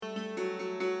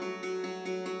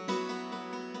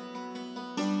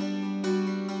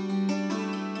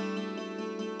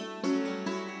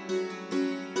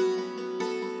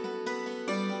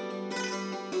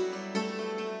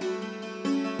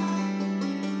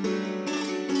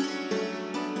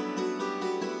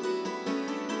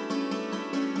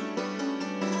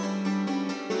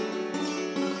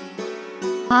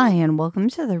Hi, and welcome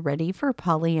to the Ready for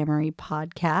Polyamory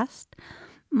podcast.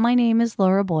 My name is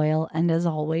Laura Boyle, and as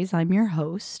always, I'm your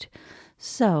host.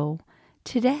 So,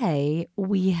 today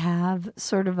we have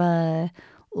sort of a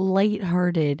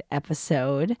lighthearted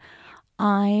episode.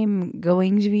 I'm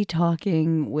going to be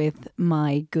talking with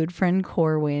my good friend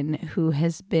Corwin, who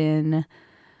has been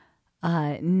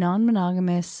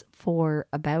non-monogamous for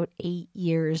about 8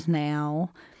 years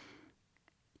now.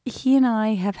 He and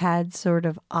I have had sort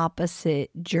of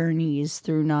opposite journeys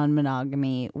through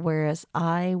non-monogamy, whereas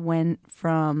I went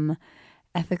from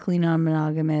ethically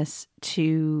non-monogamous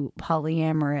to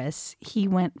polyamorous. He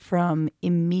went from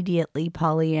immediately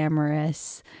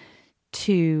polyamorous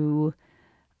to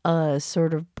a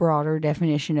sort of broader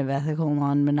definition of ethical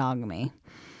non-monogamy.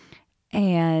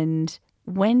 And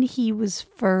when he was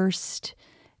first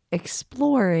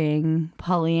exploring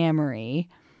polyamory,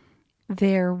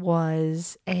 there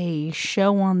was a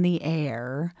show on the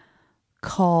air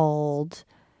called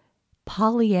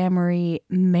Polyamory,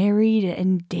 Married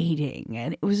and Dating.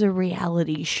 And it was a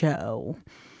reality show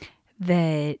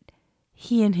that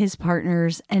he and his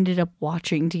partners ended up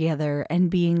watching together and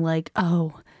being like,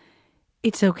 oh,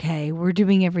 it's okay. We're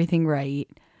doing everything right.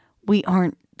 We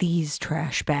aren't these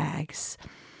trash bags.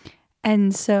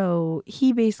 And so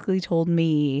he basically told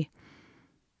me,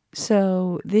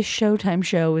 so this Showtime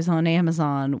show is on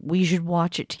Amazon. We should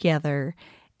watch it together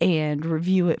and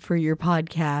review it for your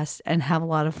podcast and have a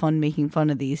lot of fun making fun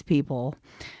of these people.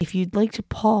 If you'd like to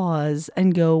pause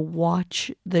and go watch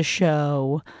the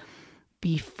show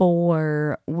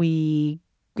before we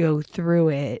go through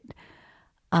it,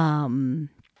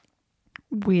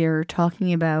 we're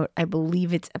talking about, I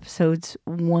believe it's episodes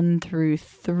 1 through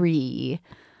 3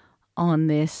 on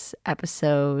this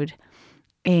episode.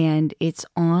 And it's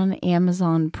on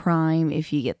Amazon Prime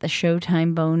if you get the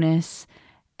Showtime bonus.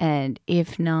 And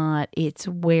if not, it's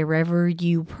wherever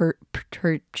you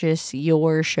purchase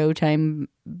your Showtime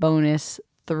bonus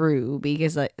through.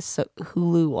 Because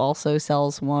Hulu also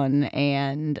sells one.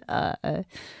 And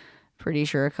pretty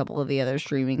sure a couple of the other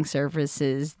streaming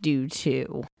services do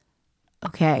too.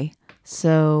 Okay,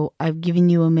 so I've given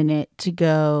you a minute to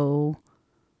go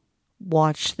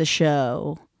watch the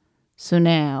show. So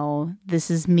now, this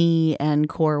is me and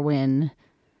Corwin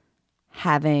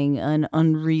having an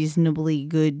unreasonably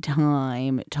good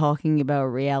time talking about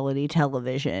reality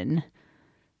television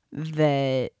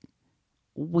that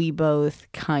we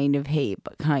both kind of hate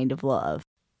but kind of love.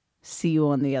 See you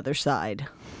on the other side.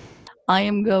 I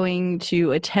am going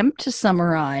to attempt to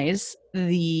summarize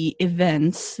the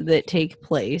events that take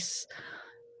place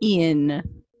in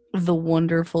the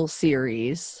wonderful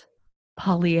series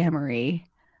Polyamory,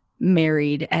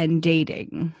 Married and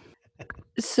Dating.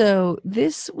 So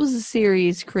this was a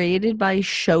series created by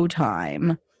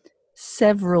Showtime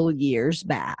several years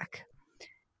back.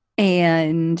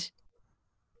 And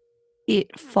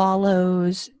it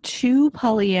follows two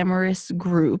polyamorous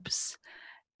groups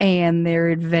and their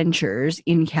adventures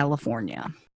in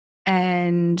California.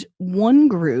 And one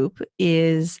group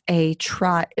is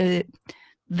the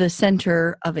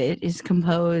center of it is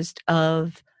composed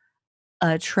of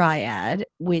a triad,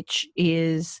 which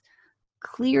is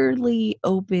clearly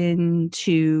open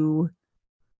to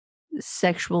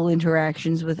sexual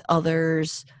interactions with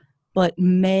others, but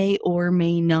may or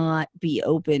may not be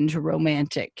open to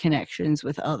romantic connections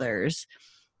with others.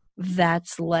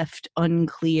 That's left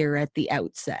unclear at the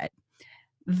outset.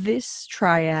 This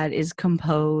triad is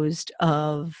composed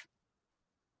of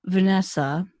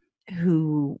Vanessa,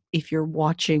 who, if you're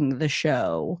watching the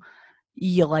show,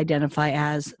 you'll identify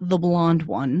as the blonde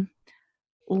one,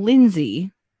 Lindsay,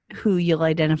 who you'll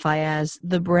identify as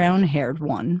the brown-haired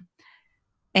one,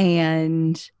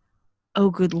 and, oh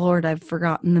good lord, I've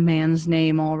forgotten the man's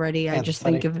name already. I just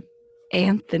think of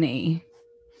Anthony.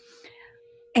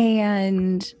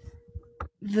 And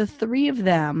the three of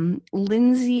them,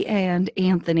 Lindsay and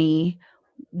Anthony,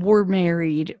 were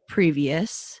married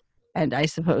previous, and I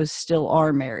suppose still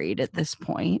are married at this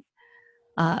point.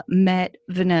 Met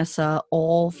Vanessa,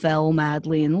 all fell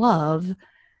madly in love,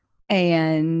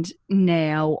 and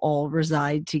now all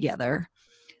reside together.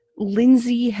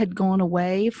 Lindsay had gone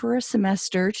away for a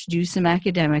semester to do some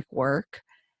academic work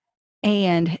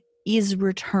and is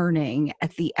returning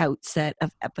at the outset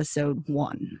of episode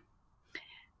 1.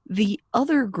 The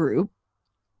other group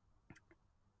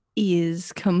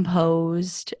is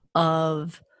composed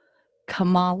of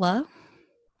Kamala,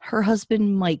 her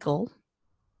husband Michael,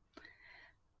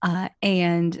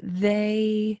 and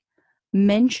they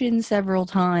mention several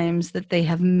times that they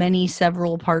have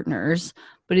several partners,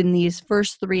 but in these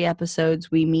first 3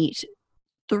 episodes we meet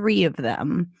 3 of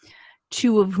them,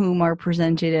 two of whom are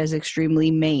presented as extremely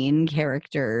main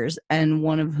characters, and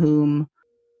one of whom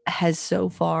has so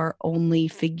far only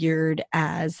figured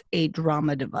as a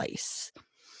drama device.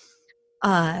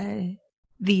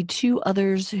 The two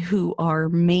others who are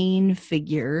main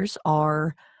figures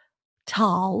are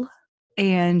Tal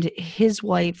and his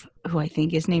wife, who I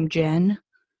think is named Jen.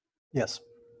 Yes.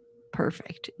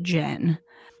 Perfect. Jen.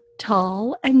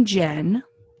 Tal and Jen,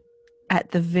 at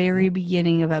the very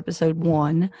beginning of episode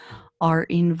 1, are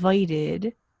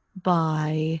invited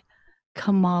by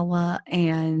Kamala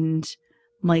and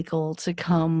Michael to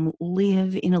come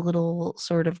live in a little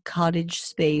sort of cottage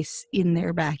space in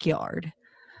their backyard,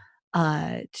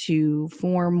 to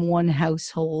form one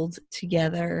household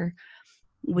together,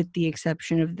 with the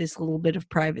exception of this little bit of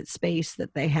private space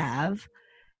that they have,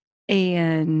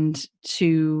 and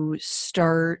to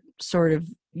start sort of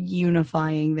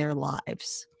unifying their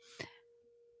lives.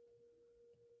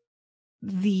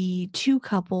 The two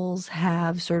couples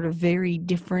have sort of very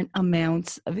different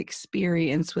amounts of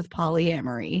experience with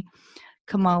polyamory.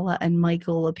 Kamala and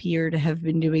Michael appear to have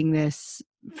been doing this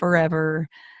forever,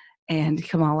 and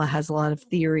Kamala has a lot of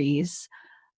theories.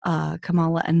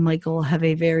 Kamala and Michael have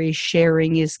a very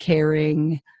sharing is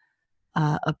caring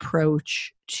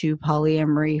approach to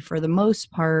polyamory for the most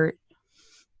part,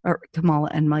 or Kamala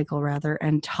and Michael rather,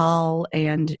 and Tal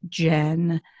and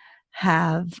Jen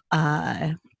have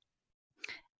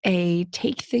a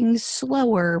take things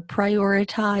slower,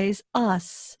 prioritize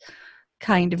us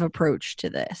kind of approach to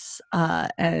this.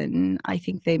 And I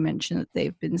think they mentioned that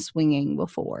they've been swinging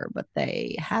before, but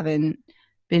they haven't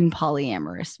been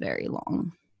polyamorous very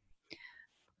long.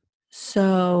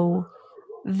 So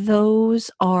those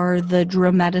are the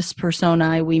dramatis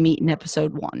personae we meet in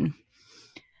episode 1.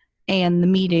 And the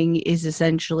meeting is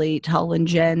essentially Tal and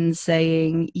Jen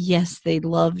saying, yes, they'd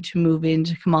love to move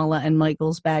into Kamala and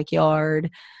Michael's backyard.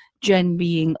 Jen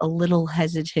being a little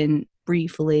hesitant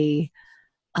briefly,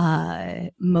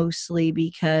 mostly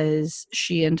because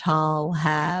she and Tal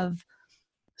have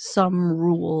some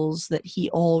rules that he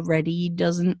already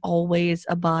doesn't always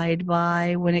abide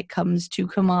by when it comes to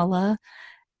Kamala.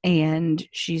 And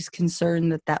she's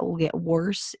concerned that that will get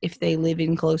worse if they live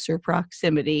in closer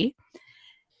proximity.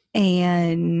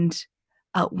 And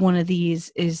one of these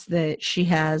is that she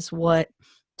has what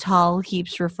Tal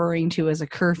keeps referring to as a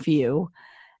curfew,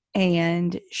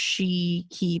 and she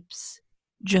keeps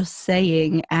just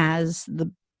saying as the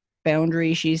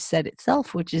boundary she's set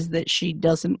itself, which is that she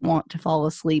doesn't want to fall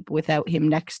asleep without him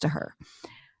next to her.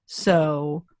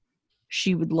 So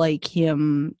she would like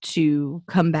him to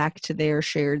come back to their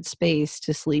shared space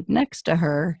to sleep next to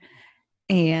her,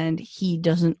 and he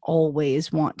doesn't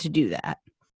always want to do that.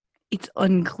 It's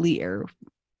unclear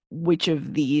which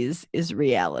of these is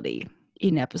reality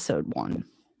in episode 1.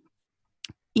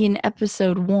 In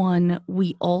episode 1,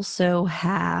 we also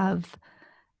have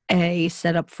a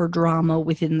setup for drama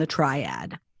within the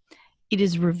triad. It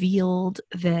is revealed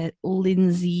that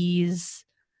Lindsay's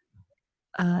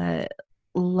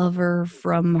lover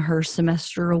from her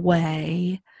semester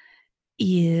away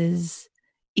is,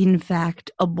 in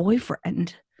fact, a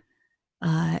boyfriend.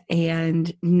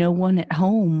 And no one at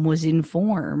home was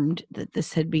informed that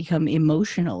this had become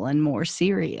emotional and more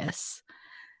serious.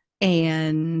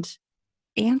 And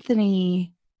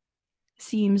Anthony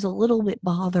seems a little bit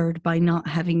bothered by not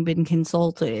having been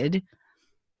consulted,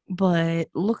 but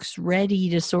looks ready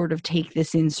to sort of take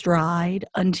this in stride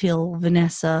until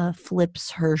Vanessa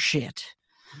flips her shit.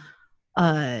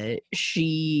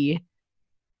 She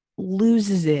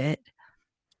loses it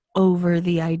over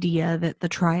the idea that the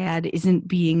triad isn't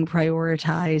being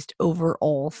prioritized over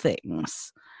all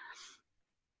things.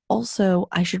 Also,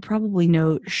 I should probably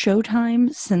note, Showtime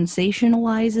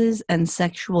sensationalizes and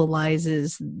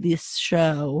sexualizes this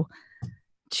show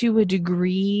to a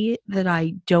degree that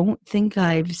I don't think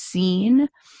I've seen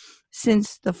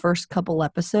since the first couple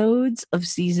episodes of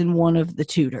season 1 of The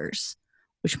Tudors,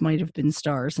 which might have been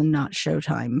Stars and not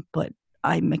Showtime, but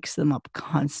I mix them up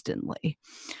constantly.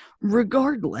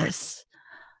 Regardless,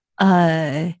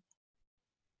 it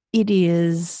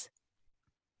is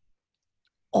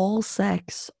all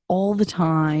sex all the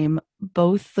time.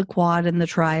 Both the quad and the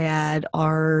triad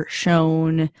are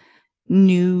shown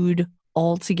nude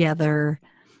all together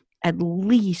at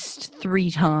least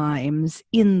 3 times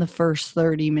in the first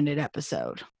 30-minute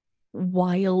episode,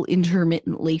 while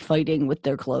intermittently fighting with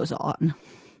their clothes on.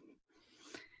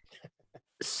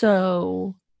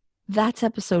 So that's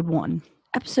episode 1.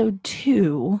 Episode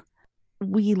 2,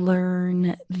 we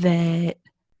learn that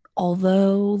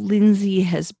although Lindsay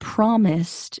has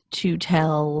promised to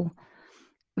tell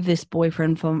this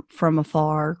boyfriend from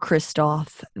afar,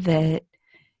 Christoph, that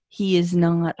he is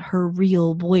not her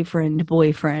real boyfriend,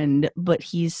 but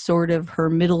he's sort of her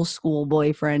middle school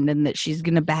boyfriend, and that she's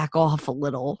going to back off a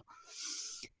little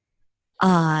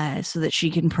so that she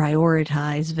can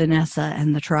prioritize Vanessa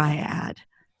and the triad.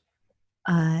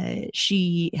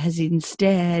 She has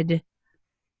instead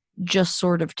just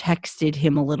sort of texted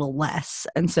him a little less,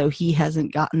 and so he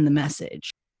hasn't gotten the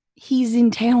message. He's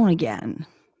in town again,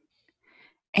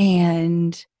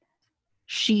 and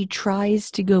she tries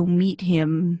to go meet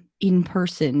him in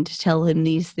person to tell him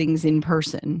these things in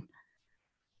person.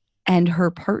 And her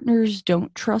partners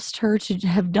don't trust her to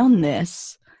have done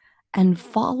this and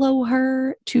follow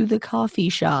her to the coffee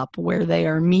shop where they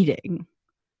are meeting.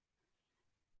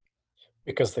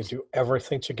 Because they do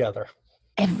everything together.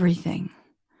 Everything.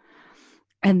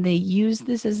 And they use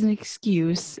this as an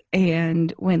excuse.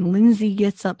 And when Lindsay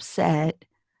gets upset,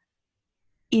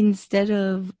 instead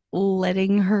of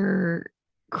letting her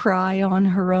cry on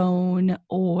her own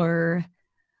or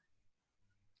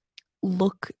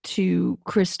look to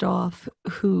Kristoff,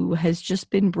 who has just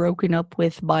been broken up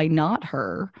with by not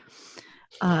her,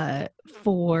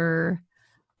 for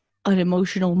an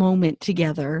emotional moment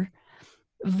together,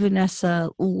 Vanessa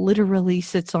literally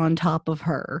sits on top of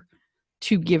her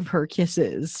to give her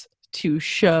kisses to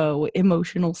show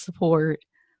emotional support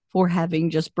for having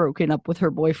just broken up with her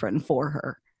boyfriend for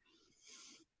her.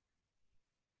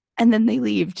 And then they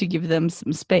leave to give them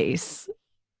some space.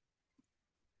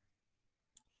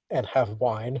 And have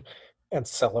wine and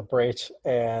celebrate.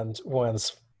 And when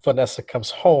Vanessa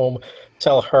comes home,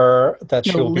 tell her that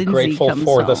No, she will be Lindsay grateful comes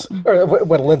for this. home. Or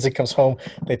when Lindsay comes home,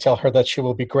 they tell her that she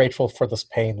will be grateful for this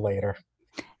pain later.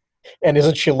 And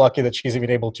isn't she lucky that she's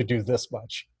even able to do this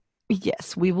much?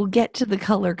 Yes, we will get to the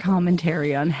color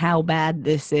commentary on how bad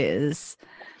this is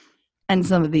and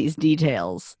some of these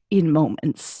details in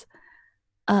moments.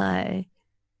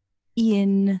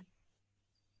 In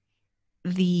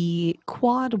the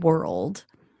quad world,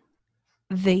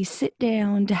 they sit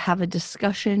down to have a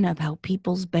discussion about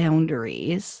people's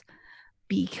boundaries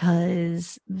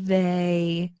because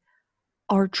they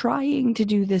are trying to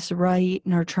do this right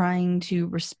and are trying to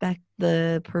respect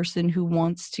the person who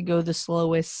wants to go the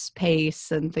slowest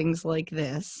pace and things like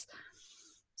this.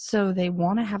 So they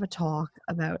want to have a talk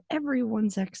about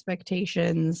everyone's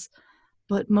expectations,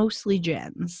 but mostly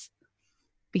Jen's,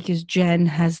 because Jen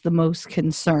has the most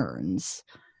concerns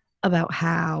about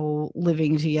how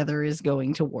living together is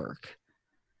going to work.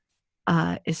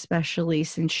 Especially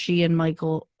since she and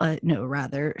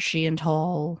she and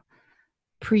Tall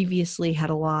previously had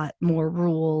a lot more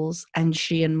rules, and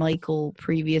she and Michael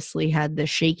previously had the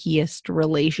shakiest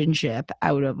relationship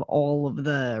out of all of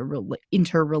the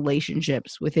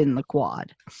interrelationships within the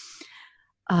quad.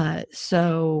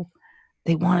 So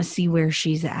they want to see where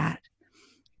she's at.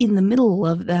 In the middle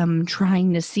of them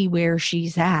trying to see where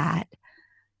she's at,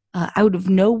 out of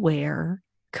nowhere,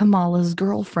 Kamala's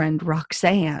girlfriend,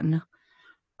 Roxanne,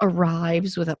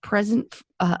 arrives with a present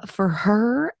for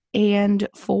her and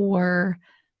for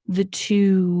the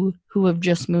two who have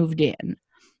just moved in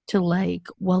to like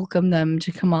welcome them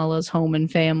to Kamala's home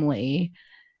and family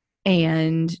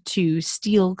and to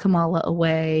steal Kamala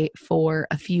away for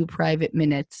a few private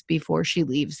minutes before she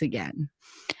leaves again.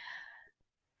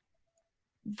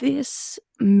 This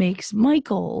makes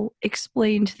Michael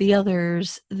explain to the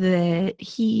others that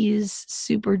he's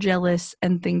super jealous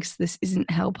and thinks this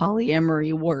isn't how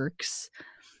polyamory works,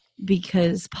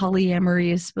 because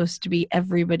polyamory is supposed to be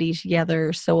everybody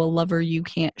together, so a lover you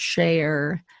can't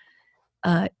share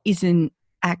isn't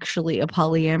actually a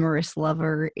polyamorous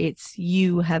lover. It's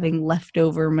you having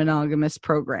leftover monogamous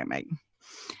programming.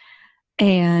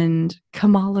 And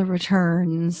Kamala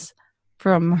returns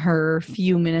from her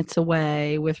few minutes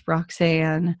away with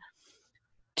Roxanne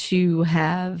to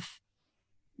have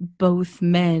both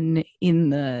men in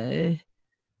the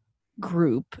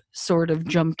group sort of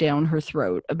jump down her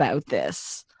throat about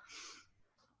this.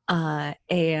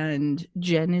 And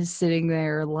Jen is sitting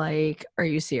there like, are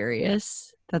you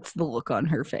serious? That's the look on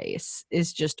her face,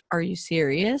 is just, are you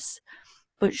serious?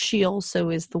 But she also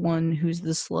is the one who's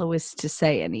the slowest to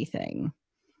say anything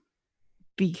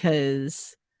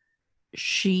because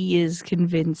she is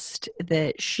convinced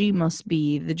that she must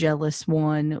be the jealous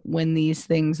one when these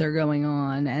things are going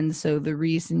on. And so the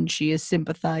reason she is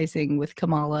sympathizing with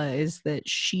Kamala is that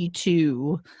she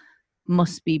too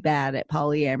must be bad at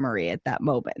polyamory at that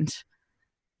moment.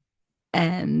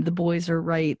 And the boys are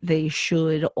right. They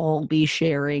should all be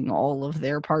sharing all of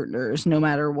their partners, no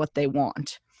matter what they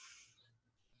want.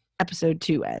 Episode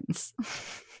 2 ends.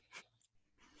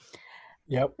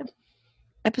 Yep.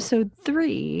 Episode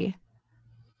 3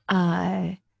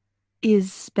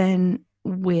 is spent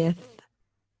with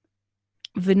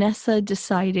Vanessa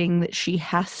deciding that she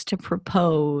has to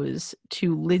propose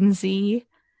to Lindsay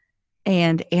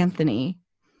and Anthony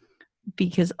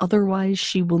because otherwise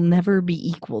she will never be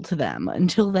equal to them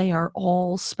until they are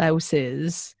all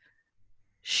spouses.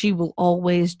 She will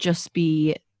always just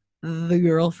be the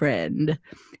girlfriend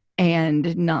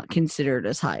and not considered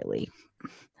as highly.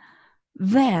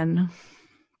 Then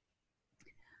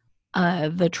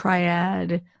the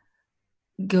triad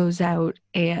goes out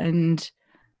and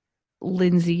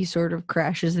Lindsay sort of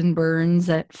crashes and burns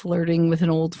at flirting with an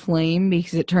old flame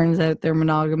because it turns out they're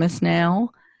monogamous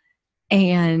now.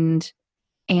 And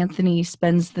Anthony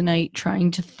spends the night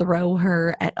trying to throw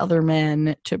her at other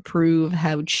men to prove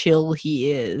how chill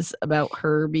he is about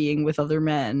her being with other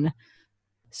men,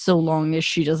 so long as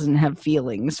she doesn't have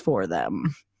feelings for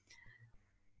them.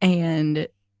 And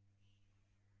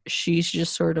she's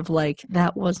just sort of like,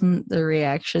 that wasn't the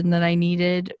reaction that I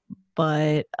needed,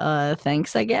 but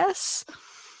thanks, I guess.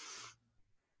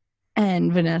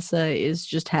 And Vanessa is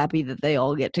just happy that they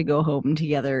all get to go home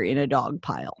together in a dog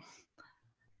pile.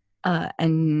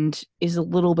 And is a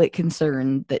little bit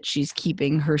concerned that she's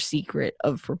keeping her secret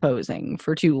of proposing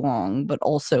for too long, but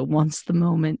also wants the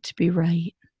moment to be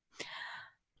right.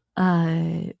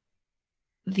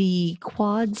 The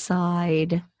quad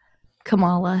side,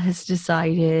 Kamala has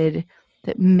decided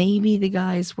that maybe the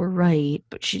guys were right,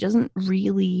 but she doesn't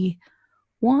really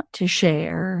want to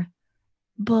share,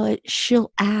 but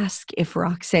she'll ask if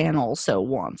Roxanne also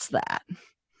wants that.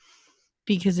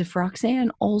 Because if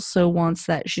Roxanne also wants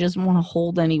that, she doesn't want to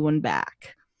hold anyone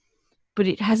back. But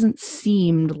it hasn't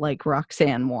seemed like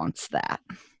Roxanne wants that.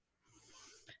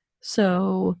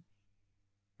 So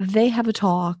they have a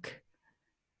talk.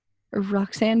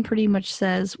 Roxanne pretty much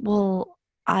says, well,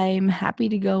 I'm happy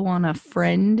to go on a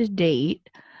friend date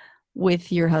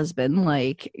with your husband,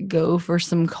 like go for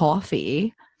some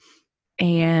coffee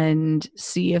and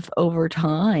see if over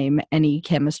time any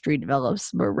chemistry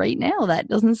develops. But right now, that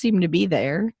doesn't seem to be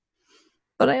there.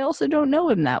 But I also don't know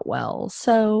him that well.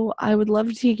 So I would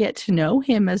love to get to know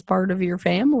him as part of your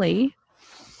family.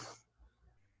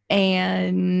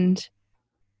 And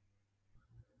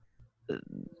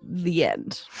the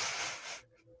end.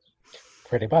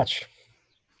 Pretty much.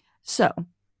 So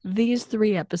these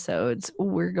 3 episodes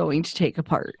we're going to take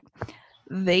apart.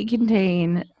 They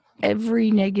contain every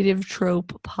negative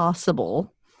trope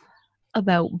possible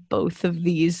about both of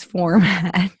these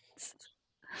formats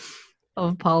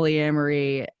of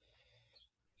polyamory,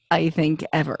 I think,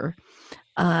 ever.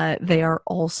 They are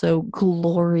also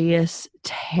glorious,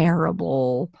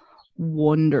 terrible,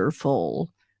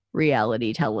 wonderful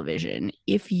reality television.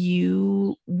 If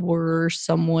you were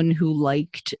someone who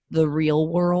liked the real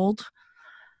world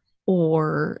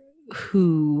or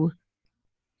who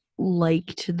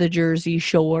liked the Jersey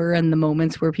Shore and the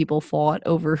moments where people fought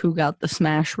over who got the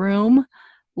smash room,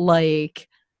 like,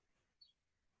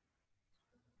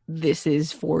 this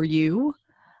is for you.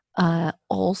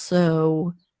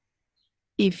 Also,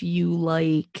 if you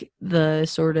like the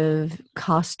sort of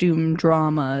costume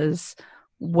dramas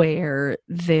where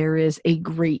there is a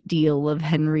great deal of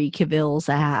Henry Cavill's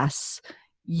ass,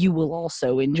 you will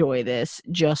also enjoy this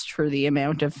just for the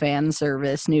amount of fan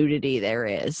service nudity there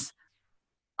is.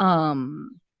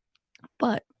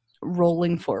 But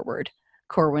rolling forward,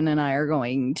 Corwin and I are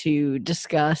going to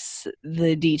discuss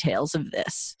the details of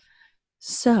this.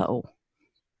 So,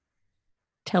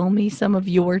 tell me some of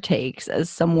your takes as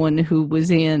someone who was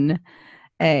in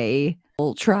a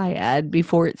triad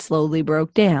before it slowly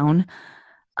broke down,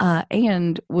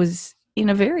 and was in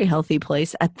a very healthy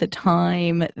place at the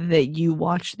time that you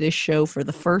watched this show for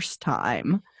the first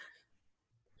time.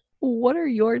 What are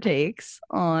your takes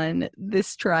on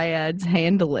this triad's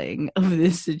handling of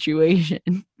this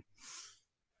situation?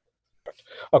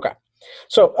 Okay.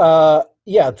 So,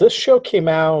 this show came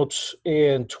out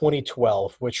in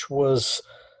 2012, which was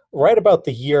right about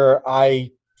the year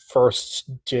I first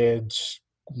did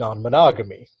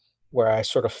non-monogamy, where I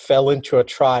sort of fell into a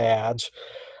triad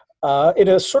in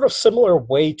a sort of similar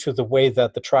way to the way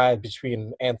that the triad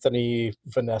between Anthony,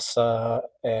 Vanessa,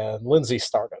 and Lindsay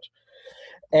started.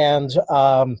 And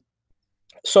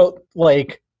so,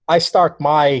 like, I start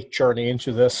my journey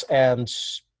into this, and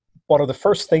one of the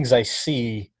first things I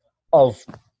see of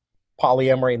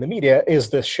polyamory in the media is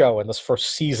this show and this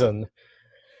first season.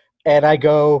 And I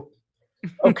go,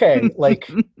 okay, like,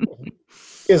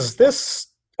 is this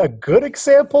a good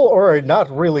example or a not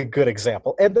really good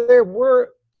example? And there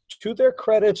were, to their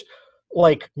credit,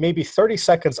 like maybe 30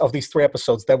 seconds of these 3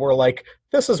 episodes that were like,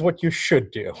 this is what you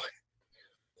should do.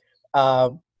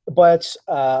 But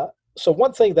so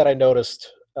one thing that I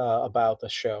noticed about the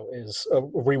show is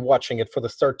rewatching it for the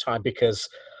 3rd time, because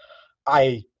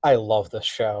I love this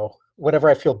show. Whenever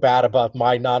I feel bad about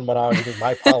my non-monogamy,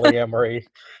 my polyamory,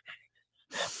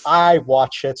 I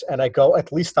watch it and I go,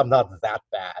 at least I'm not that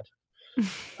bad.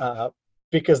 Uh,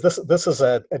 because this is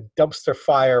a dumpster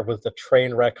fire with the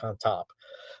train wreck on top.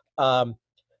 Um,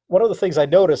 One of the things I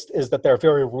noticed is that they're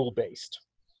very rule based,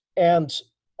 and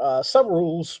some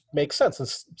rules make sense. And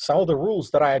some of the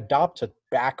rules that I adopted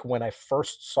back when I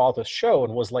first saw this show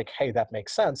and was like, "Hey, that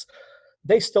makes sense,"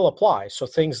 they still apply. So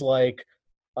things like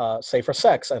safer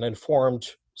sex and informed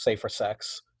safer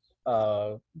sex.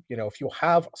 Uh, if you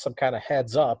have some kind of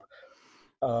heads up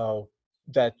uh,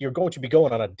 that you're going to be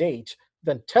going on a date,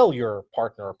 then tell your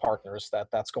partner or partners that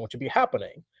that's going to be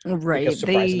happening. Because Right.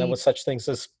 surprising them with such things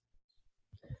is,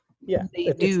 yeah, They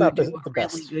it's do not do the a really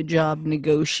best. good job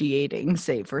negotiating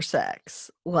safer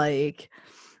sex. Like,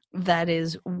 that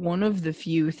is one of the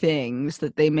few things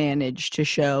that they manage to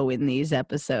show in these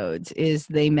episodes is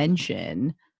they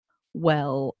mention,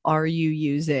 well, are you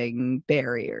using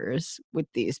barriers with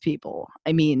these people?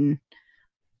 I mean,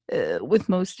 with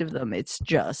most of them, it's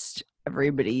just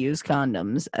everybody use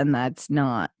condoms, and that's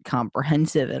not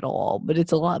comprehensive at all, but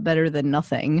it's a lot better than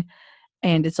nothing.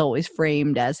 And it's always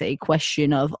framed as a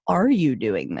question of, are you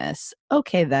doing this?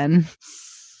 Okay, then.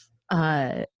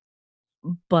 Uh,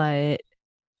 but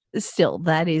still,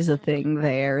 that is a thing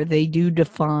there. They do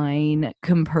define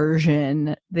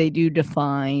compersion, they do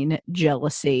define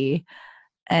jealousy,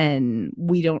 and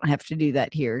we don't have to do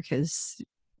that here because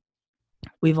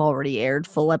we've already aired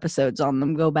full episodes on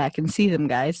them. Go back and see them,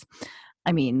 guys.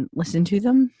 I mean, listen to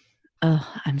them.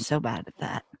 I'm so bad at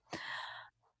that.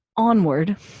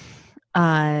 Onward.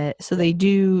 So they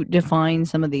do define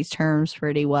some of these terms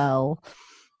pretty well.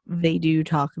 They do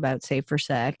talk about safer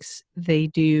sex. They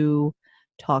do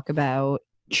talk about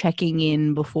checking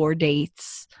in before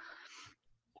dates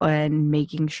and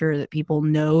making sure that people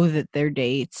know that they're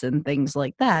dates and things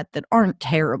like that that aren't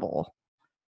terrible.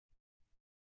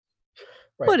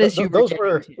 Right. But as you were Those getting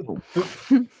were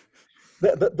to,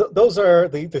 those are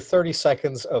the 30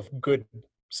 seconds of good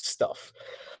stuff.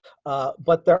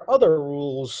 But their other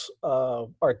rules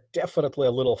are definitely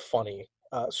a little funny.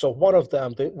 So one of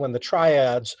them, when the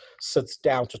triads sits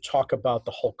down to talk about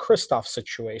the whole Christoph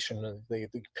situation, and the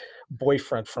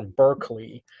boyfriend from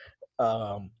Berkeley,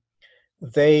 um,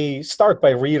 they start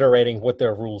by reiterating what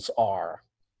their rules are.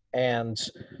 And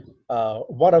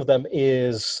one of them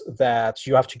is that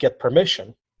you have to get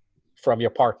permission from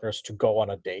your partners to go on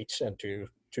a date and to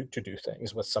do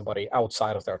things with somebody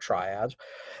outside of their triad.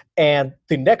 And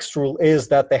the next rule is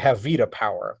that they have veto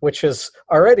power, which is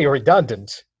already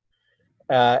redundant.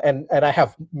 And I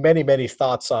have many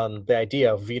thoughts on the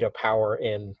idea of veto power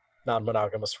in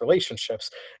non-monogamous relationships.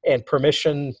 And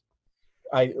permission,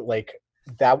 I like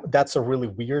that. That's a really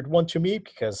weird one to me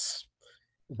because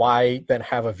why then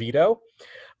have a veto?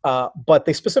 But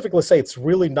they specifically say it's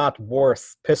really not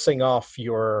worth pissing off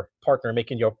your partner,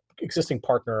 making your existing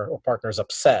partner or partners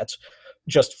upset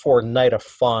just for a night of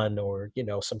fun or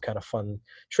some kind of fun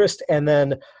tryst. And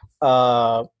then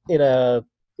in a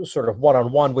sort of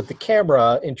one-on-one with the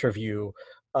camera interview,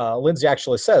 Lindsay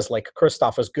actually says like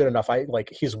Christoph is good enough.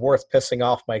 He's worth pissing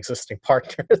off my existing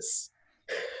partners.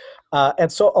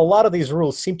 And so a lot of these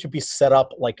rules seem to be set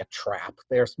up like a trap.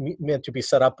 They're meant to be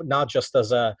set up not just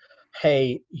as a,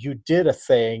 hey, you did a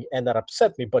thing and that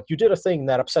upset me, but you did a thing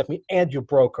that upset me and you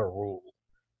broke a rule,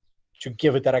 to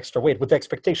give it that extra weight with the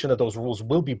expectation that those rules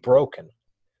will be broken,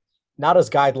 not as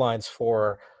guidelines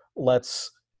for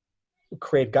let's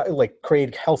create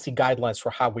healthy guidelines for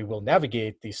how we will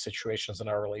navigate these situations in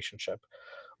our relationship,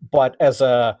 but as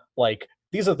a like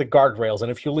these are the guardrails, and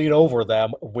if you lean over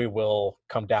them, we will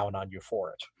come down on you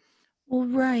for it. well,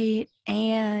 right.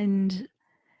 And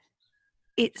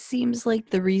it seems like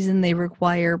the reason they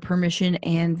require permission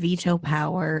and veto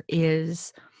power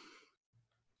is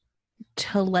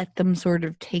to let them sort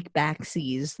of take back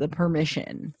seize the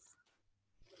permission,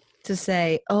 to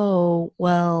say, oh,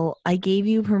 well, I gave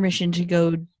you permission to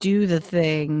go do the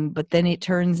thing, but then it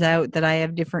turns out that I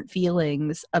have different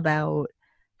feelings about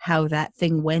how that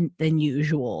thing went than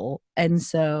usual. And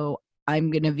so I'm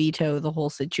going to veto the whole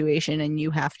situation and you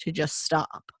have to just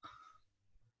stop.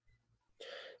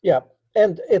 Yeah,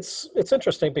 and it's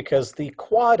interesting because the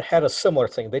quad had a similar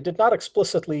thing. They did not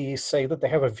explicitly say that they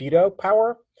have a veto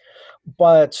power,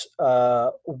 but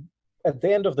at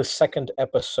the end of the second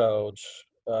episode,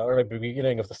 or maybe the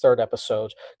beginning of the third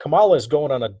episode, Kamala is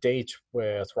going on a date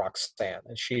with Roxanne,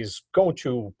 and she's going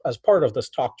to, as part of this,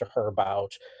 talk to her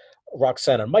about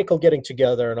Roxanne and Michael getting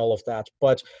together and all of that.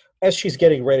 But as she's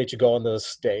getting ready to go on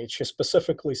this date, she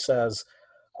specifically says,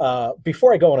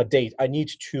 before I go on a date, I need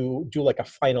to do like a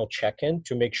final check-in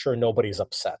to make sure nobody's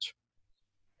upset.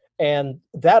 And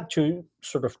that to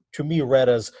me read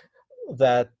as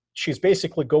that she's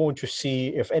basically going to see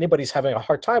if anybody's having a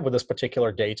hard time with this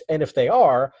particular date, and if they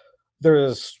are,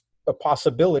 there's a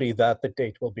possibility that the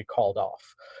date will be called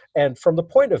off. And from the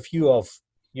point of view of,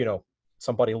 you know,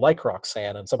 somebody like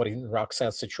Roxanne and somebody in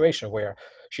Roxanne's situation where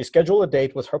she scheduled a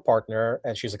date with her partner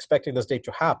and she's expecting this date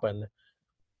to happen,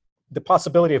 the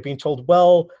possibility of being told,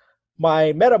 well,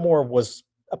 my metamor was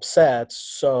upset,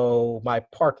 so my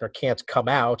partner can't come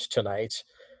out tonight.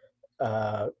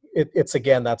 It's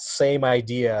again that same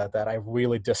idea that I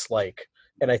really dislike,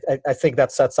 and I think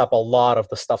that sets up a lot of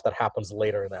the stuff that happens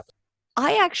later in that.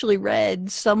 I actually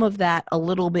read some of that a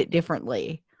little bit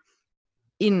differently,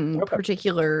 in Okay.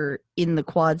 particular in the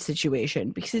quad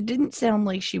situation, because it didn't sound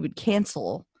like she would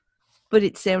cancel, but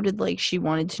it sounded like she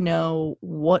wanted to know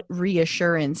what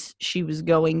reassurance she was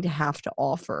going to have to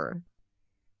offer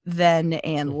then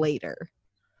and Mhm. later.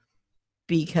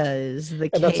 Because the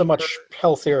And that's care. a much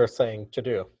healthier thing to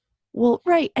do. Well,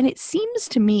 right. And it seems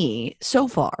to me so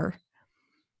far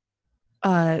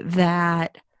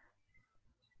that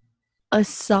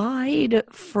aside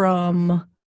from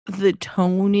the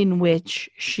tone in which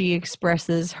she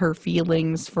expresses her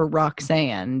feelings for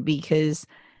Roxanne, because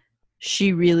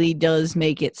she really does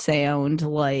make it sound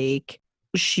like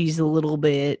she's a little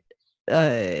bit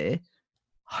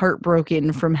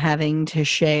heartbroken from having to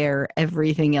share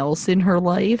everything else in her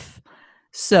life.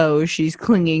 So she's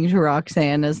clinging to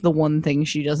Roxanne as the one thing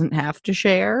she doesn't have to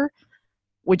share,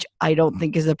 which I don't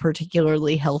think is a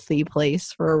particularly healthy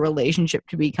place for a relationship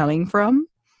to be coming from.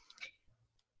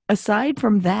 Aside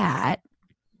from that,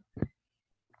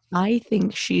 I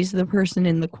think she's the person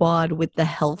in the quad with the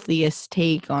healthiest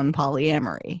take on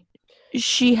polyamory.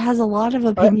 She has a lot of I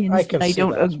opinions that can I see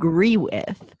don't that. agree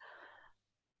with,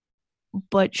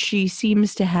 but she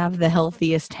seems to have the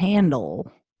healthiest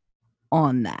handle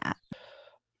on that.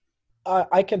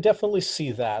 I can definitely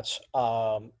see that.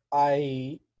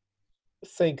 I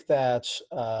think that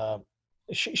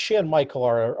she and Michael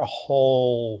are a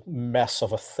whole mess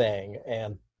of a thing,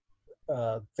 and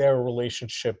their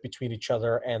relationship between each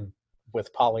other and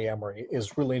with polyamory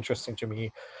is really interesting to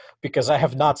me because I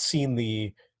have not seen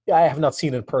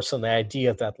in person the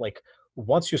idea that like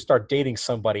once you start dating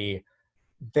somebody,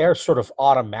 they're sort of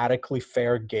automatically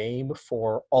fair game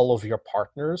for all of your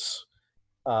partners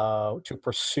to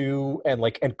pursue and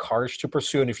like encourage to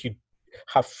pursue. And if you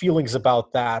have feelings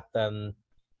about that, then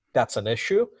that's an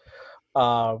issue.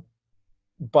 Uh,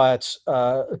 but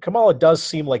Kamala does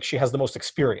seem like she has the most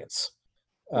experience,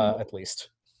 at least.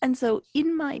 And so,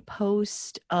 in my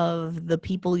post of the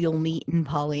people you'll meet in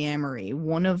polyamory,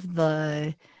 one of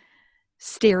the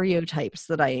stereotypes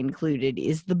that I included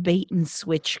is the bait and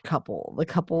switch couple, the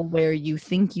couple where you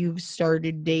think you've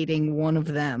started dating one of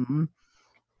them,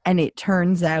 and it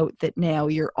turns out that now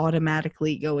you're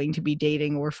automatically going to be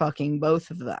dating or fucking both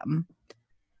of them.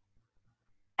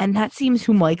 And that seems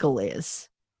who Michael is.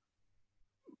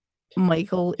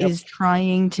 Michael Yep. is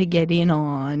trying to get in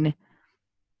on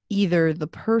either the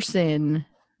person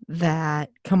that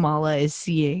Kamala is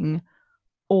seeing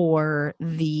or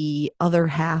the other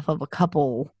half of a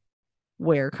couple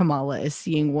where Kamala is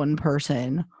seeing one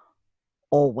person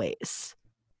always.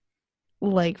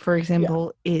 Like, for Yeah.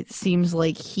 example, it seems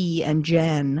like he and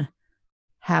Jen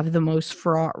have the most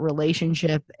fraught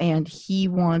relationship, and he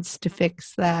wants to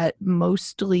fix that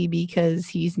mostly because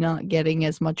he's not getting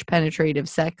as much penetrative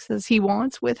sex as he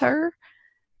wants with her.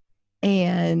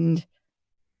 And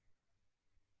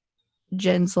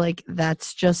Jen's like,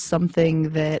 that's just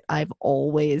something that I've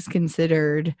always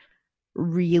considered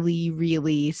really,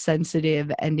 really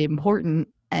sensitive and important.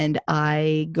 And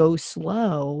I go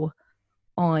slow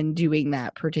on doing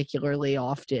that particularly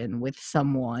often with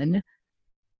someone.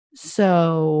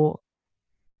 So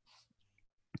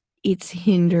it's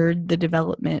hindered the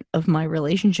development of my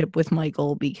relationship with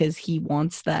Michael because he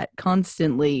wants that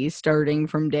constantly starting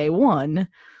from day one.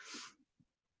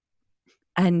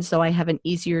 And so I have an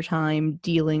easier time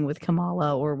dealing with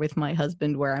Kamala or with my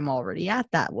husband where I'm already at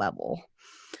that level.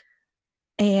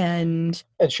 And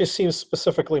she seems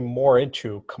specifically more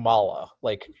into Kamala.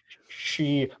 Like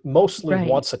she mostly right.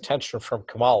 wants attention from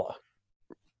Kamala.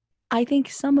 I think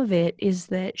some of it is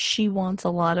that she wants a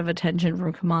lot of attention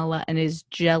from Kamala and is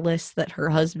jealous that her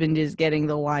husband is getting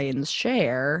the lion's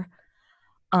share.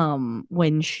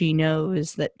 When she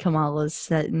knows that Kamala's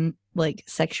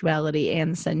sexuality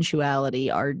and sensuality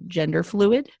are gender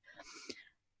fluid,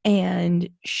 and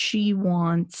she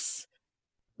wants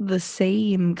the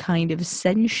same kind of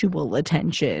sensual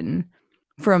attention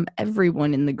from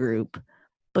everyone in the group,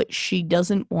 but she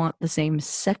doesn't want the same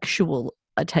sexual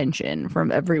attention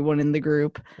from everyone in the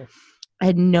group.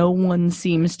 And no one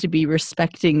seems to be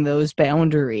respecting those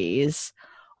boundaries.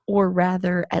 Or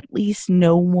rather, at least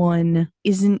no one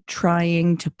isn't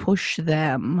trying to push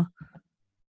them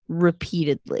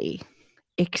repeatedly,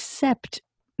 except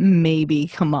maybe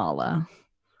Kamala.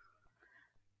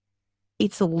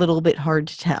 It's a little bit hard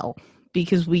to tell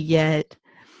because we get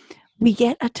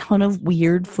a ton of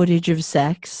weird footage of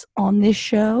sex on this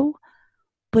show,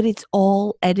 but it's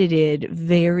all edited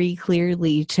very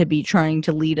clearly to be trying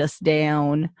to lead us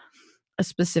down a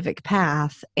specific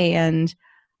path. And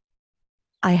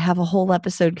I have a whole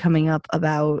episode coming up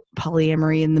about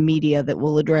polyamory in the media that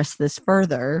will address this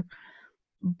further.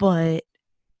 But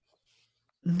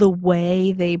the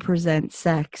way they present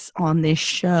sex on this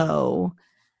show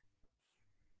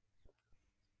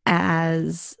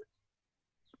as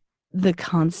the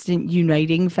constant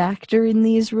uniting factor in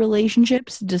these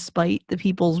relationships, despite the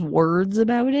people's words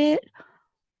about it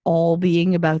all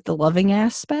being about the loving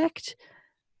aspect,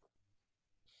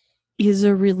 is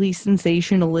a really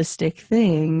sensationalistic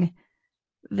thing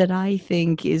that I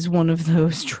think is one of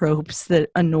those tropes that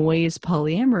annoys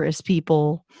polyamorous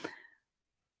people,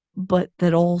 but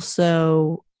that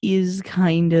also is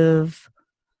kind of,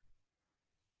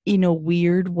 in a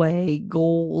weird way,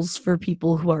 goals for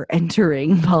people who are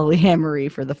entering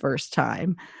polyamory for the first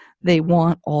time. They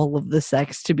want all of the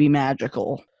sex to be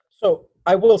magical. So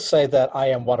I will say that I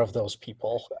am one of those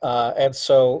people. And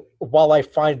so while I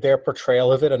find their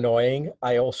portrayal of it annoying,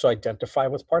 I also identify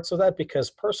with parts of that because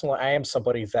personally, I am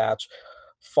somebody that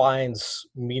finds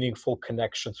meaningful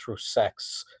connection through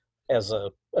sex as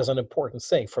an important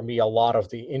thing. For me, a lot of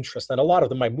the interest and a lot of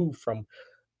them I move from,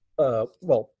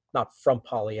 well, not from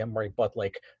polyamory, but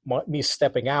like me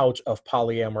stepping out of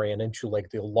polyamory and into like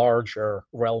the larger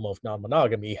realm of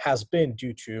non-monogamy has been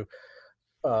due to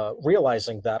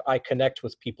realizing that I connect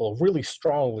with people really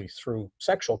strongly through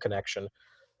sexual connection,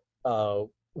 uh,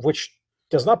 which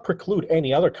does not preclude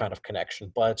any other kind of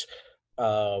connection, but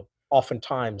uh,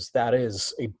 oftentimes that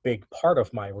is a big part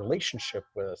of my relationship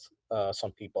with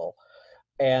some people.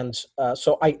 And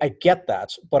so I get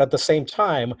that. But at the same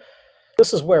time,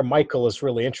 this is where Michael is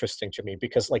really interesting to me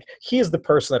because, like, he is the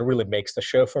person that really makes the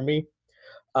show for me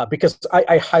because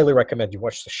I highly recommend you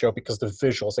watch the show because the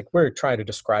visuals, like we're trying to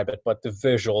describe it, but the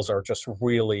visuals are just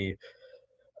really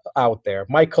out there.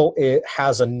 Michael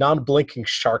has a non-blinking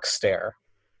shark stare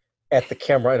at the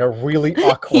camera in a really He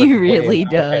awkward way really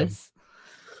about him. does.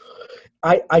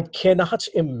 I cannot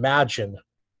imagine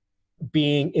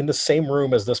being in the same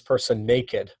room as this person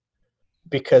naked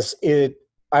because it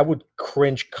I would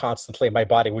cringe constantly. My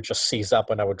body would just seize up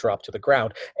and I would drop to the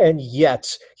ground. And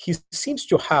yet he seems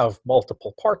to have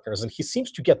multiple partners and he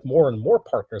seems to get more and more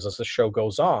partners as the show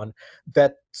goes on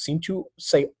that seem to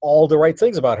say all the right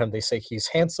things about him. They say he's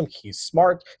handsome, he's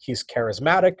smart, he's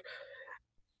charismatic.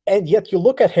 And yet you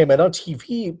look at him and on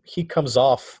TV, he comes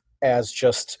off as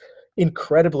just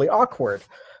incredibly awkward.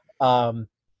 Um,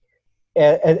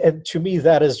 and to me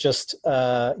that is just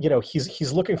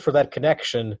he's looking for that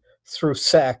connection through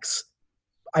sex.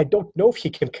 I don't know if he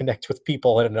can connect with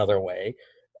people in another way,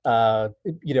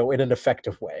 in an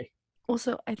effective way. Well,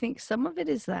 so I think some of it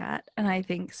is that, and I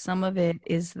think some of it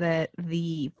is that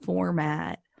the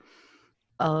format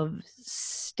of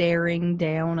staring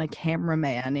down a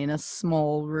cameraman in a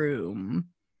small room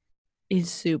is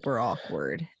super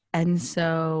awkward. And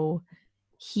so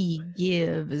he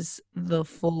gives the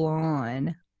full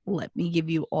on, let me give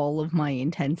you all of my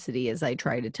intensity as I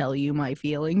try to tell you my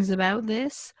feelings about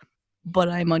this. But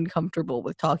I'm uncomfortable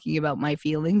with talking about my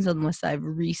feelings unless I've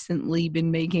recently been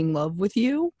making love with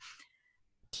you.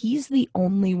 He's the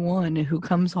only one who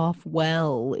comes off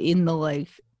well in the like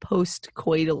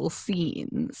post-coital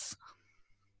scenes.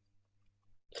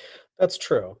 That's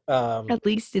true. At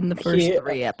least in the first He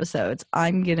 3 episodes.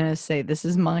 I'm gonna say this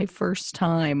is my first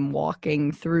time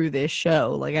walking through this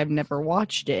show. Like, I've never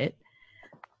watched it.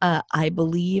 I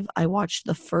believe I watched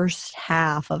the first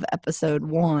half of episode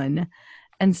 1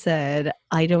 and said,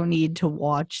 I don't need to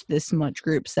watch this much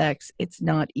group sex. It's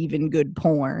not even good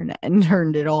porn, and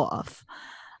turned it off.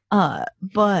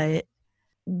 But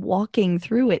walking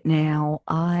through it now,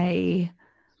 I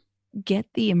get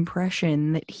the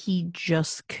impression that he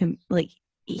just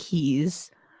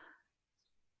he's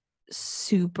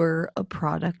super a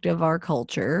product of our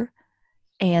culture,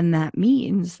 and that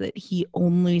means that he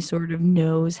only sort of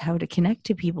knows how to connect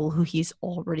to people who he's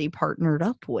already partnered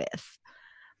up with,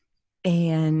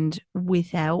 and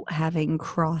without having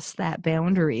crossed that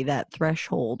boundary, that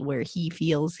threshold where he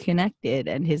feels connected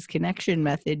and his connection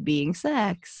method being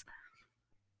sex,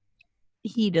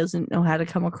 he doesn't know how to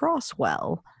come across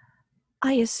well.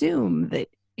 I assume that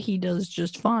he does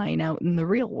just fine out in the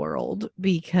real world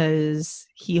because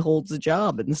he holds a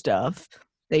job and stuff.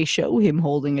 They show him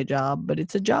holding a job, but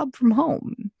it's a job from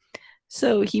home.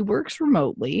 So he works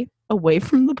remotely, away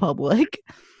from the public,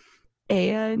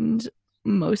 and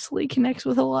mostly connects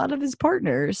with a lot of his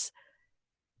partners.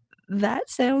 That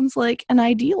sounds like an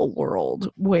ideal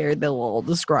world where they'll all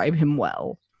describe him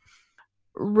well.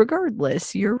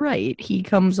 Regardless, you're right. He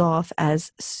comes off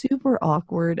as super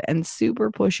awkward and super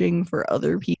pushing for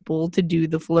other people to do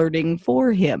the flirting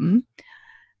for him.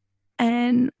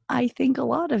 And I think a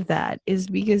lot of that is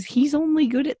because he's only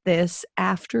good at this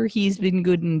after he's been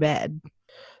good in bed.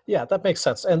 Yeah, that makes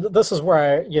sense. And this is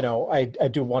where I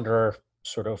do wonder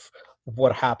sort of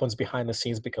what happens behind the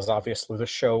scenes, because obviously the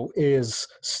show is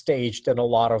staged in a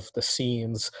lot of the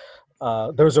scenes.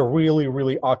 There's a really,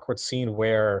 really awkward scene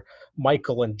where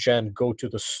Michael and Jen go to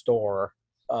the store,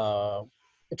 uh,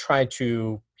 trying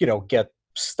to, get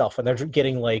stuff, and they're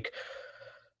getting like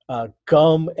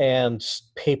gum and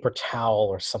paper towel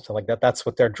or something like that. That's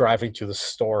what they're driving to the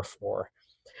store for.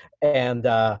 And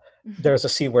there's a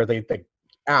scene where they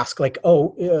ask like,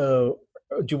 "Oh,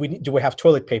 do we have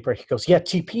toilet paper?" He goes, "Yeah,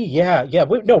 TP, yeah, yeah.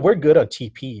 No, we're good on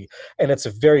TP." And it's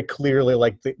very clearly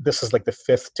like this is like the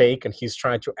fifth take, and he's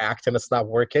trying to act, and it's not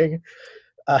working.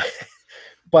 Uh,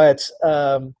 but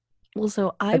Well,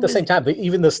 so I at the was same time,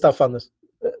 even the stuff on this,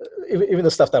 even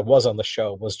the stuff that was on the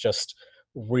show was just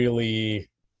really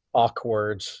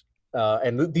awkward.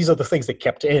 And these are the things they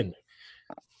kept in.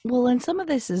 Well, and some of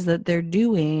this is that they're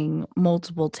doing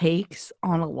multiple takes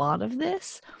on a lot of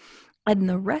this, and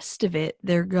the rest of it,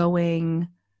 they're going,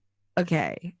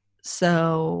 okay,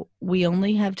 so we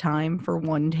only have time for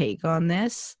one take on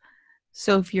this.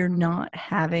 So if you're not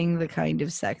having the kind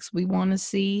of sex we want to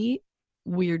see,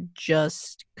 we're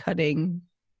just cutting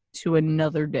to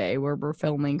another day where we're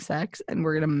filming sex, and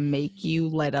we're going to make you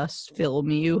let us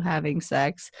film you having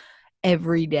sex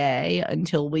every day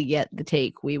until we get the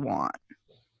take we want.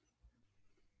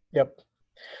 Yep.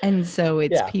 And so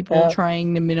it's Yeah. people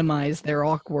trying to minimize their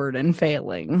awkward and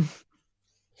failing.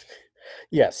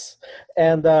 Yes.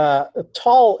 And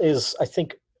Tall is, I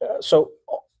think, so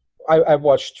I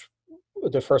watched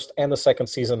the first and the second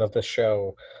season of the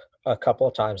show a couple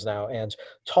of times now, and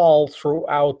Tall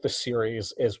throughout the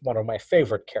series is one of my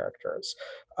favorite characters.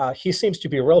 He seems to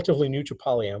be relatively new to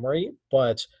polyamory,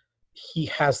 but he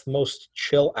has the most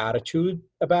chill attitude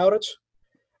about it,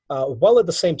 while at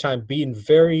the same time being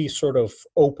very sort of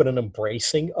open and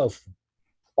embracing of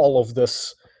all of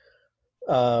this.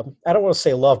 I don't want to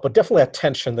say love, but definitely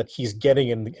attention that he's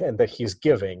getting and that he's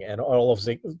giving, and all of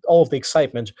the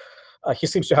excitement. He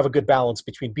seems to have a good balance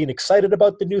between being excited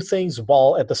about the new things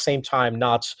while at the same time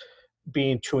not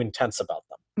being too intense about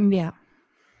them. Yeah.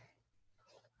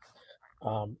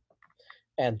 Um,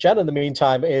 and Jen, in the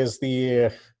meantime, is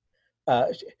the uh,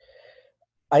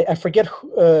 I forget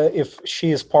if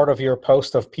she is part of your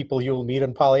post of people you'll meet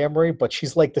in polyamory, but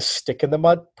she's like the stick in the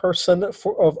mud person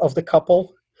of the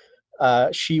couple.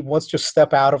 She wants to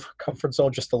step out of her comfort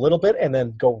zone just a little bit and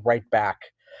then go right back.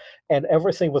 And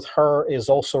everything with her is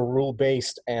also rule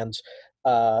based. And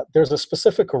there's a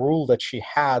specific rule that she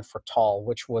had for Tall,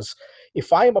 which was,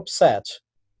 if I am upset,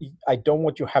 I don't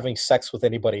want you having sex with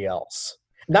anybody else.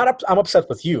 I'm upset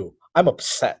with you. I'm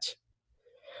upset.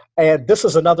 And this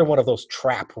is another one of those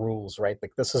trap rules, right?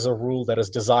 Like, this is a rule that is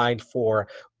designed for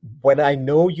when I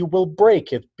know you will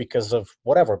break it because of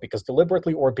whatever, because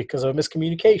deliberately or because of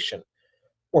miscommunication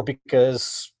or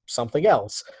because something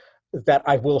else, that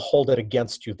I will hold it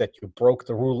against you that you broke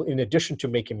the rule in addition to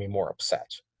making me more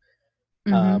upset.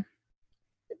 Mm-hmm.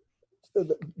 Uh,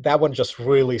 that one just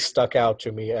really stuck out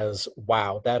to me as,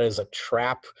 wow, that is a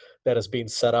trap that is being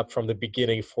set up from the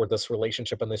beginning for this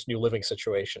relationship and this new living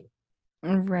situation.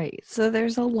 Right. So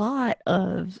there's a lot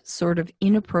of sort of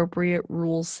inappropriate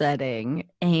rule setting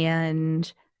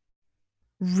and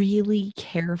really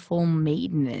careful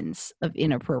maintenance of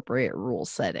inappropriate rule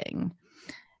setting.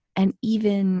 And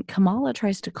even Kamala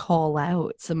tries to call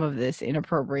out some of this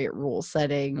inappropriate rule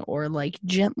setting or like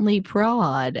gently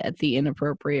prod at the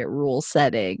inappropriate rule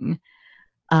setting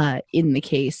in the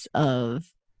case of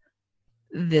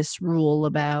this rule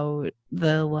about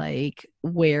the like,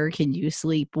 where can you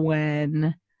sleep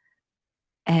when?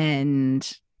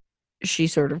 And she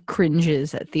sort of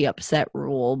cringes at the upset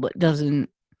rule, but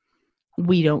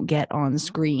we don't get on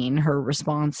screen her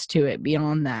response to it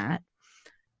beyond that.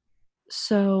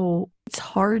 So it's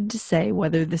hard to say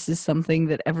whether this is something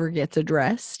that ever gets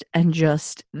addressed and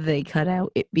just they cut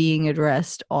out it being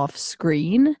addressed off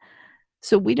screen.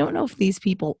 So we don't know if these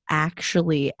people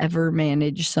actually ever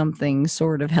manage something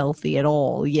sort of healthy at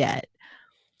all yet.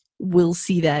 we'll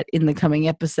see that in the coming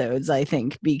episodes, I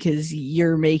think, because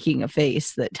you're making a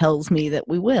face that tells me that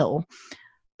we will.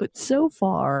 But so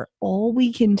far, all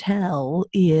we can tell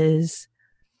is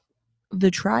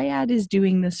the triad is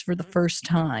doing this for the first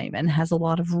time and has a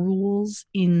lot of rules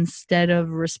instead of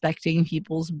respecting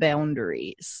people's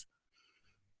boundaries.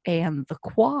 And the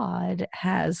quad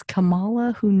has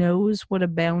Kamala, who knows what a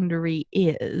boundary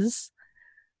is,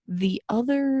 the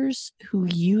others who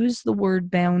use the word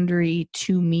boundary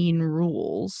to mean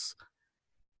rules,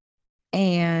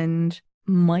 and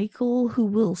Michael, who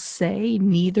will say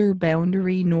neither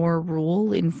boundary nor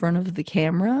rule in front of the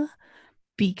camera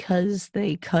because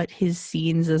they cut his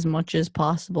scenes as much as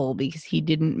possible because he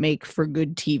didn't make for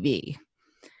good TV.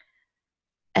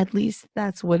 At least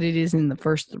that's what it is in the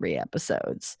first 3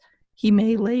 episodes. He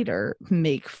may later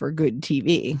make for good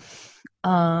TV.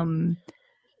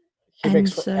 He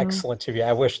makes for excellent TV.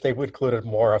 I wish they would included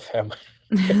more of him.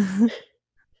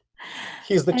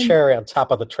 He's the cherry on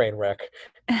top of the train wreck.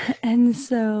 And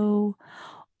so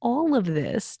all of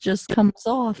this just comes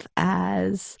off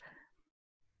as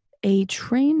a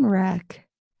train wreck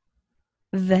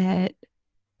that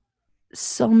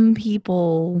some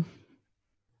people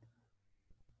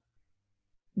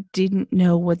didn't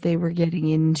know what they were getting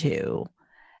into.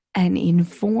 And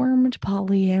informed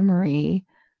polyamory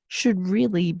should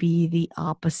really be the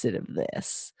opposite of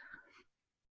this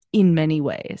in many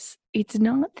ways. It's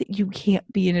not that you can't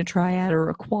be in a triad or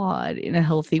a quad in a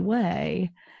healthy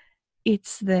way.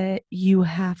 It's that you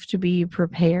have to be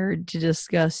prepared to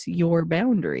discuss your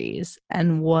boundaries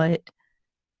and what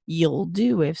you'll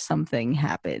do if something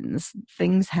happens.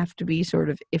 Things have to be sort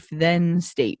of if-then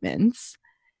statements.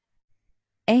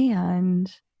 And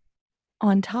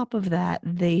on top of that,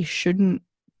 they shouldn't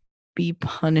be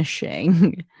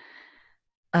punishing.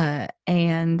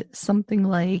 And something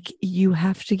like you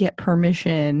have to get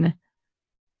permission,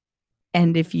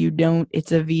 and if you don't,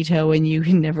 it's a veto and you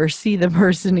can never see the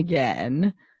person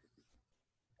again,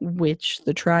 which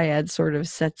the triad sort of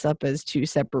sets up as 2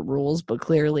 separate rules, but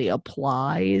clearly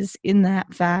applies in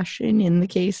that fashion in the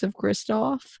case of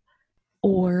Kristoff.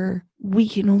 Or we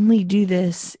can only do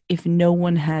this if no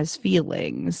one has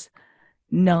feelings,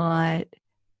 not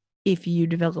if you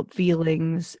develop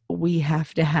feelings, we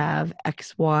have to have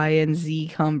X, Y, and Z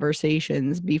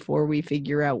conversations before we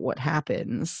figure out what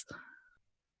happens.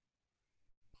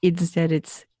 Instead,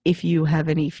 it's if you have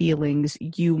any feelings,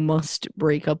 you must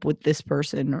break up with this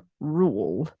person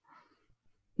rule,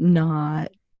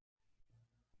 not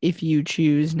if you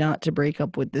choose not to break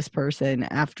up with this person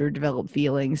after developed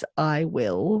feelings, I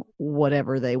will,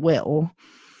 whatever they will.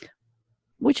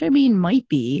 Which, I mean, might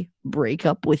be break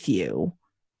up with you.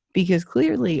 Because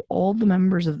clearly all the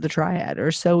members of the triad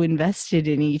are so invested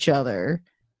in each other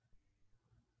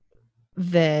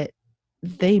that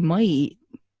they might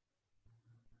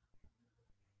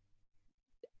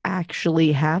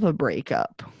actually have a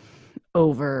breakup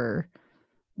over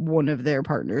one of their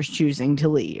partners choosing to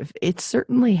leave. It's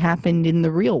certainly happened in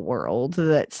the real world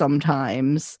that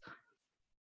sometimes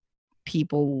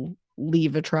people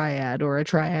leave a triad or a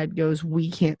triad goes, we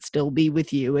can't still be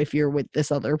with you if you're with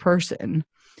this other person.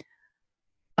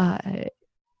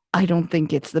 I don't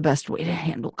think it's the best way to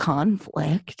handle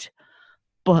conflict,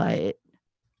 but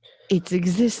it's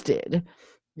existed.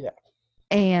 Yeah.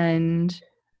 And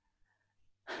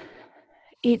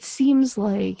it seems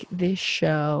like this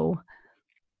show,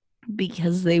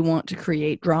 because they want to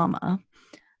create drama,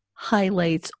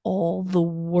 highlights all the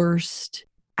worst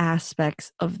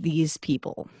aspects of these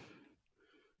people.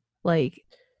 Like,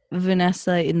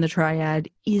 Vanessa in the triad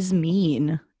is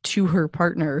mean to her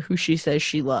partner who she says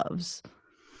she loves.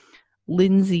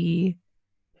 Lindsay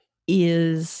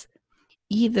is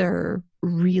either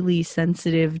really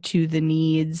sensitive to the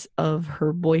needs of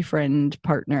her boyfriend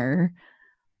partner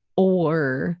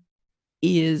or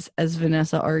is, as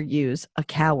Vanessa argues, a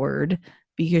coward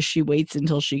because she waits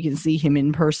until she can see him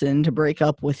in person to break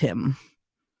up with him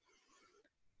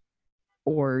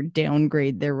or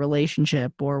downgrade their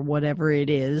relationship or whatever it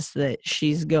is that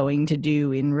she's going to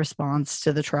do in response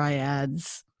to the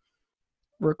triad's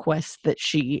request that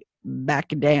she back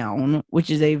down,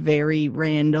 which is a very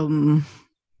random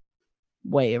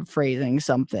way of phrasing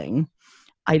something.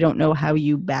 I don't know how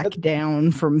you back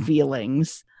down from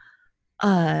feelings.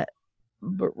 But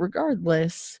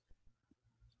regardless,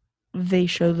 they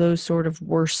show those sort of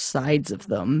worst sides of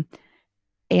them.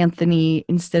 Anthony,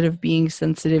 instead of being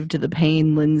sensitive to the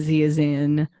pain Lindsay is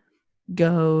in,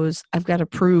 goes, I've got to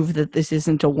prove that this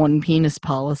isn't a one penis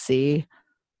policy.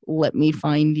 Let me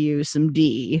find you some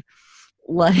D.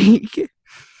 Like,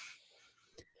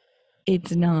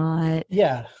 it's not.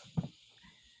 Yeah.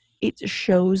 it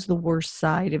shows the worst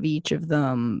side of each of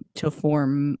them to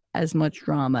form as much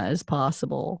drama as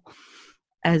possible,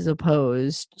 as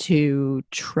opposed to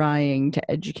trying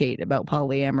to educate about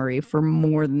polyamory for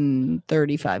more than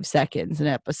 35 seconds an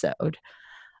episode.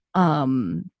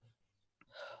 Um,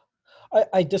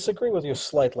 I disagree with you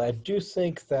slightly. I do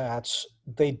think that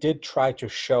they did try to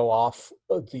show off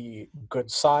the good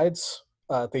sides.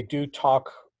 They do talk.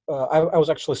 I was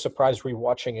actually surprised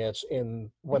rewatching it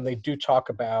in when they do talk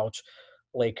about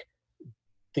like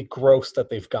the growth that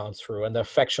they've gone through and the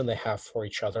affection they have for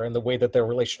each other and the way that their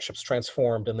relationships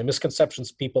transformed and the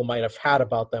misconceptions people might have had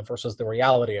about them versus the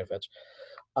reality of it.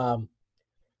 Um,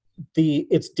 the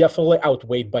it's definitely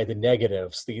outweighed by the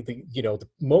negatives, the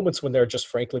moments when they're just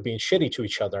frankly being shitty to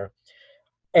each other,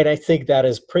 and I think that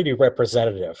is pretty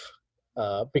representative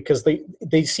because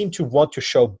they seem to want to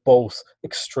show both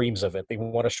extremes of it. They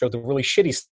want to show the really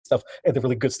shitty stuff and the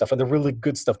really good stuff, and the really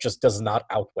good stuff just does not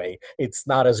outweigh. It's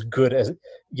not as good as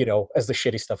as the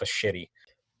shitty stuff is shitty.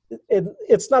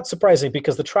 It's not surprising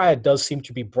because the triad does seem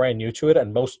to be brand new to it,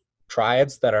 and most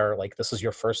triads that are like this is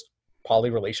your first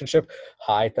poly relationship.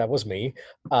 Hi, that was me.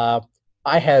 I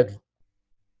had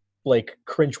like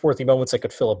cringeworthy moments I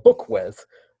could fill a book with.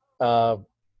 Uh,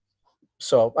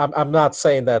 so I'm not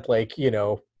saying that like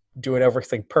doing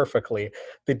everything perfectly.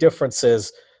 The difference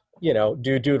is, do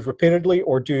you do it repeatedly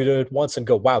or do you do it once and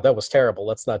go, wow, that was terrible.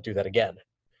 Let's not do that again.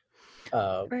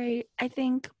 Uh, right. I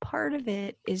think part of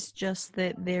it is just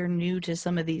that they're new to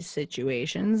some of these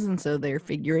situations and so they're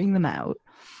figuring them out.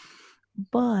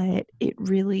 But it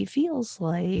really feels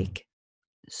like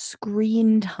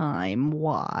screen time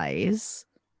wise,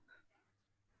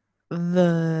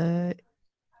 the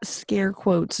scare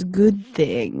quotes good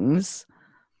things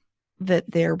that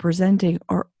they're presenting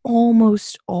are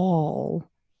almost all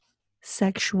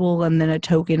sexual and then a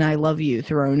token I love you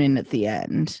thrown in at the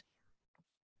end.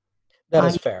 that I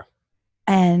is fair.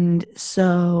 and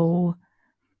so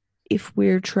if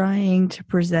we're trying to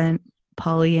present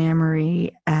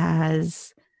polyamory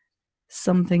as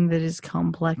something that is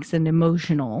complex and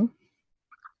emotional,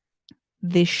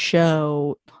 this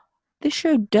show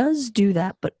does do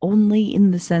that, but only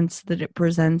in the sense that it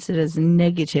presents it as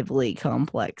negatively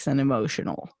complex and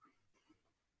emotional.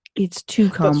 It's too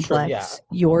That's true. Yeah. complex.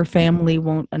 Your family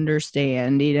won't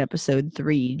understand. In episode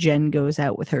 3, Jen goes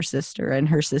out with her sister, and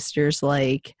her sister's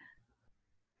like,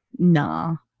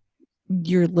 nah,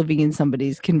 you're living in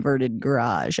somebody's converted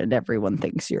garage, and everyone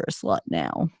thinks you're a slut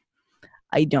now.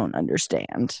 I don't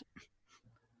understand.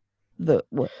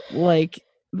 Like,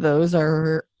 those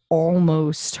are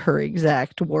almost her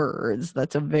exact words.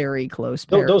 That's a very close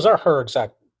pair. Those are her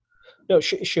exact. No,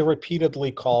 she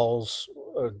repeatedly calls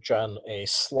Jen a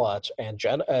slut, and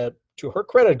Jen, to her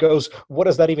credit, goes, "What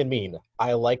does that even mean?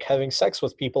 I like having sex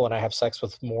with people, and I have sex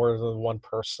with more than one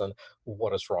person.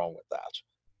 What is wrong with that?"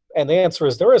 And the answer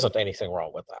is there isn't anything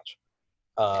wrong with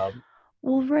that.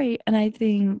 Well, right. And I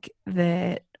think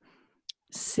that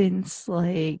since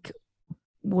like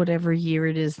whatever year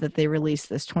it is that they released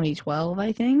this, 2012,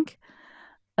 I think,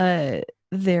 uh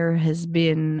there has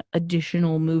been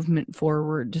additional movement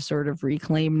forward to sort of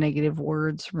reclaim negative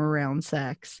words from around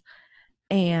sex.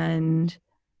 And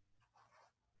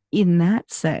in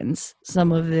that sense,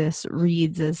 some of this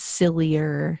reads as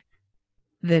sillier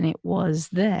than it was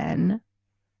then,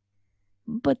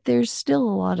 but there's still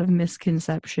a lot of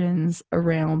misconceptions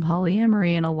around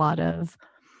polyamory and a lot of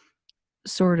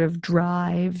sort of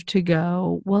drive to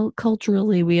go, well,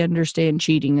 culturally, we understand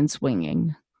cheating and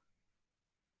swinging.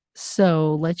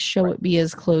 So let's show Right. it be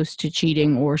as close to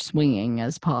cheating or swinging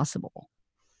as possible.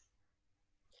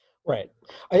 Right.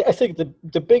 I think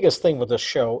the biggest thing with this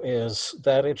show is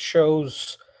that it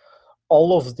shows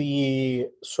all of the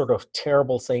sort of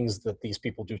terrible things that these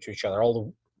people do to each other, all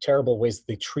the terrible ways that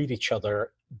they treat each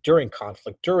other during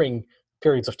conflict, during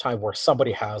periods of time where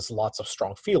somebody has lots of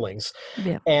strong feelings.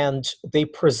 Yeah. And they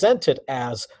present it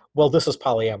as, well, this is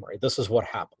polyamory. This is what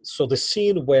happens. So the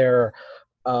scene where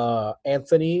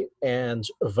Anthony and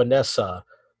Vanessa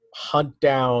hunt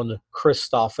down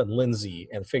Christoph and Lindsay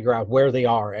and figure out where they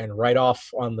are and ride off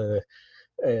on the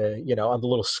on the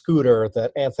little scooter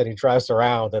that Anthony drives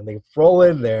around, and they roll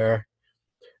in there,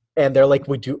 and they're like,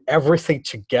 "We do everything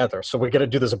together, so we're gonna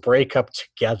do this breakup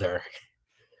together."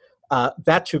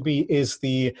 That to me is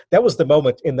that was the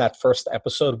moment in that first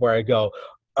episode where I go,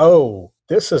 "Oh,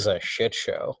 this is a shit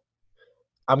show.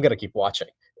 I'm gonna keep watching."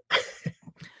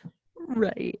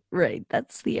 Right, right.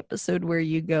 That's the episode where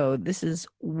you go, this is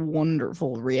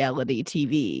wonderful reality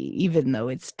TV, even though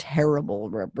it's terrible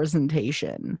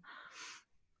representation.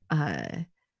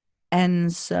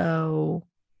 And so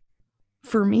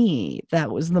For me,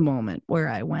 that was the moment where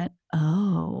I went,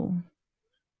 oh,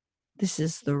 this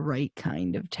is the right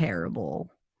kind of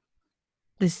terrible.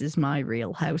 This is my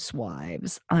Real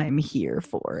Housewives. I'm here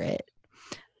for it.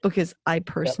 Because I Yep.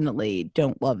 personally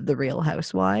don't love the Real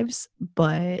Housewives,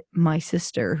 but my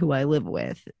sister, who I live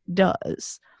with,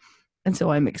 does. And so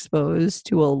I'm exposed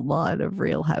to a lot of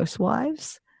Real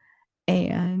Housewives.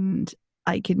 And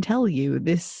I can tell you,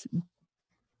 this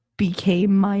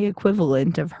became my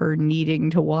equivalent of her needing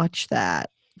to watch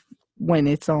that when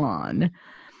it's on.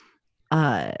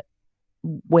 Uh,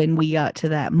 when we got to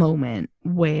that moment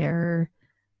where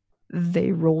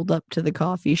they rolled up to the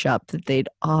coffee shop that they'd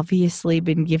obviously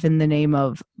been given the name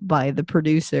of by the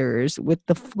producers with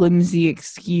the flimsy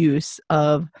excuse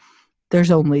of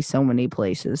there's only so many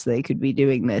places they could be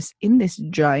doing this in this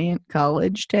giant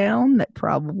college town that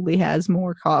probably has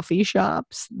more coffee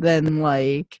shops than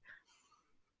like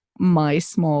my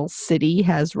small city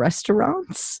has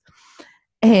restaurants.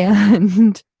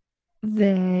 And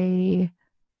they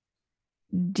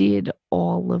did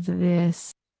all of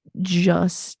this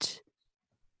just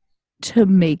to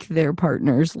make their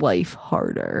partner's life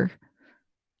harder.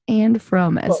 And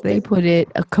from, as Well, they put it,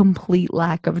 a complete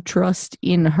lack of trust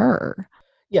in her.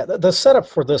 yeah, the setup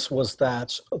for this was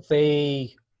that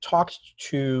they talked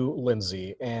to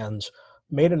Lindsay and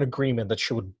made an agreement that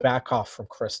she would back off from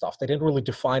Kristoff. They didn't really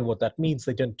define what that means.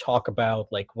 They didn't talk about,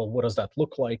 like, well, what does that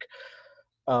look like?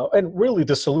 And really,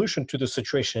 the solution to the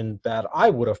situation that I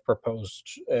would have proposed,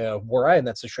 were I in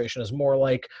that situation, is more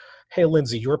like, hey,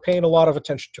 Lindsay, you're paying a lot of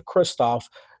attention to Kristoff.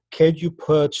 Could you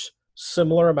put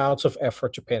similar amounts of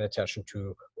effort to paying attention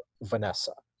to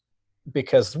Vanessa?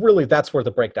 Because really, that's where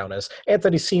the breakdown is.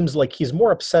 Anthony seems like he's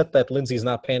more upset that Lindsay's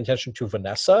not paying attention to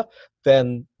Vanessa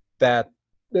than that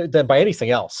than by anything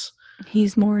else.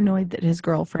 He's more annoyed that his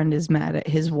girlfriend is mad at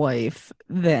his wife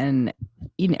than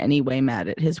in any way mad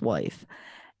at his wife.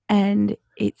 And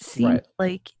it seems Right.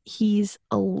 like he's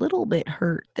a little bit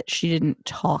hurt that she didn't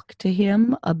talk to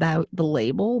him about the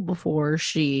label before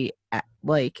she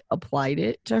like applied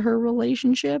it to her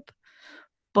relationship.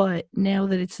 But now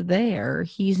that it's there,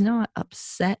 he's not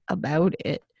upset about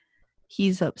it.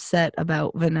 He's upset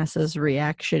about Vanessa's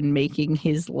reaction making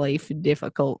his life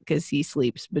difficult because he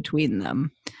sleeps between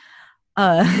them.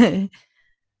 Uh,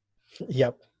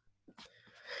 Yep.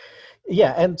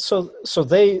 Yeah, and so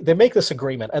they make this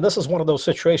agreement, and this is one of those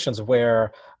situations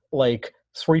where like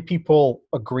three people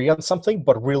agree on something,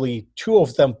 but really two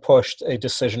of them pushed a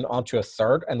decision onto a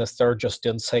third, and the third just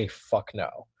didn't say fuck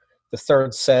no. The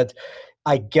third said,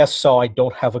 I guess so. I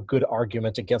don't have a good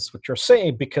argument against what you're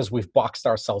saying because we've boxed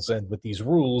ourselves in with these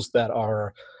rules that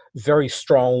are very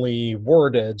strongly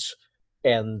worded.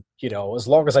 And, as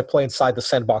long as I play inside the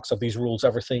sandbox of these rules,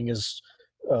 everything is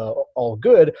all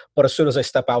good. But as soon as I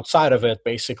step outside of it,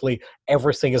 basically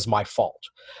everything is my fault.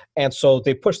 And so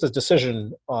they push this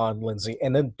decision on Lindsay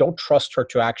and then don't trust her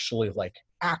to actually like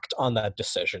act on that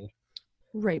decision.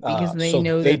 right, because they So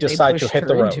know they that they decide to pushed hit her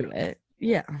the road. into it.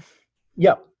 Yeah.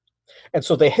 Yeah. And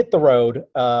so they hit the road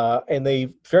and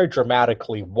they very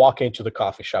dramatically walk into the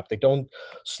coffee shop. They don't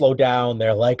slow down.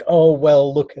 They're like, oh,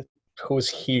 well, look at who's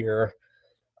here.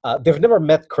 They've never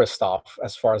met Kristoff,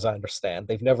 as far as I understand.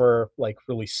 They've never like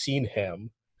really seen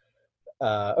him,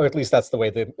 or at least that's the way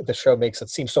the show makes it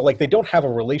seem. So like they don't have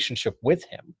a relationship with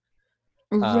him.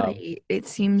 Um, Right. It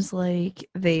seems like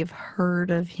they've heard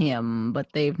of him, but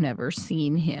they've never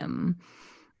seen him.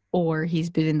 Or he's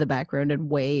been in the background and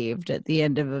waved at the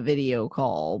end of a video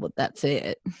call, but that's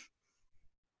it.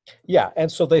 yeah, and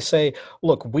so they say,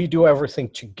 look, we do everything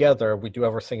together. We do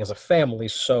everything as a family.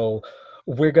 So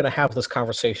we're going to have this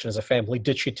conversation as a family.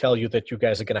 Did she tell you that you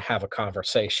guys are going to have a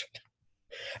conversation?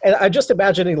 And I'm just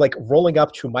imagining like rolling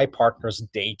up to my partner's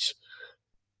date,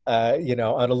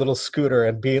 on a little scooter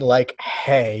and being like,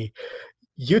 hey,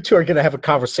 you two are going to have a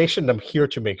conversation. I'm here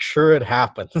to make sure it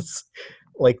happens.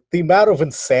 Like the amount of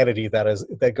insanity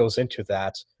that goes into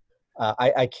that,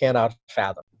 I cannot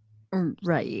fathom.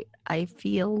 Right. I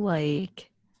feel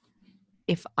like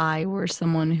if I were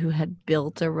someone who had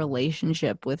built a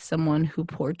relationship with someone who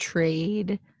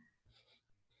portrayed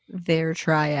their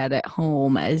triad at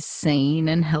home as sane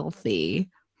and healthy,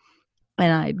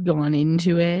 and I'd gone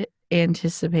into it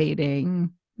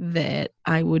anticipating that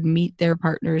I would meet their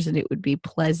partners and it would be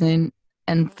pleasant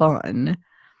and fun.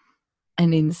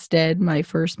 And instead, my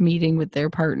first meeting with their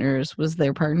partners was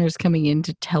their partners coming in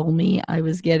to tell me I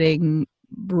was getting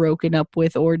broken up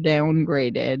with or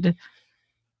downgraded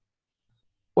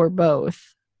or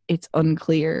both. It's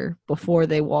unclear before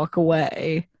they walk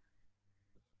away.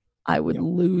 I would Yep.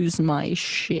 lose my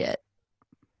shit.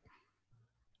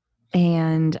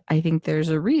 And I think there's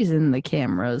a reason the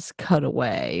cameras cut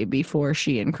away before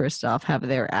she and Kristoff have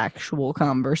their actual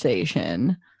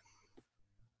conversation.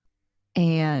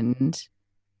 And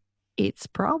it's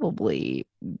probably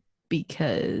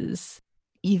because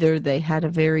either they had a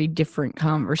very different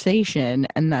conversation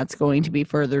and that's going to be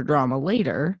further drama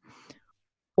later,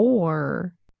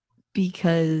 or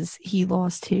because he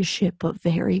lost his shit but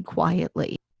very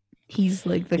quietly. He's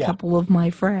like the Yeah, couple of my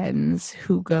friends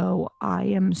who go, I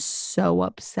am so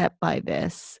upset by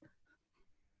this,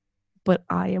 but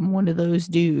I am one of those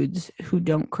dudes who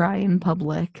don't cry in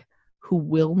public, who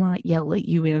will not yell at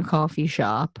you in a coffee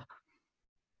shop.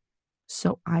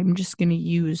 So I'm just going to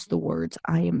use the words,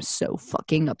 I am so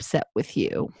fucking upset with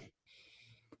you,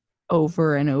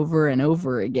 over and over and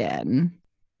over again.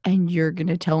 And you're going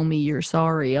to tell me you're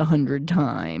sorry 100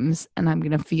 times. And I'm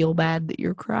going to feel bad that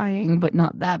you're crying, but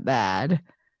not that bad.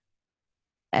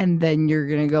 And then you're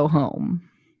going to go home.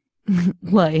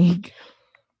 Like,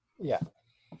 yeah.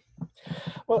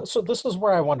 Well, so this is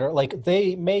where I wonder, like,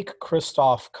 they make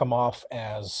Kristoff come off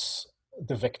as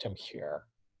the victim here.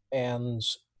 And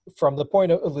from the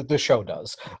point of the show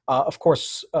does, of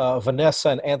course, Vanessa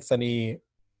and Anthony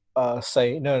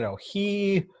say, no,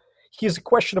 he's a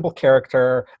questionable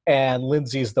character, and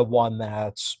Lindsay's the one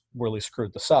that's really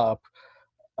screwed this up.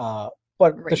 Uh,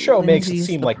 but the right, show makes it Lindsay's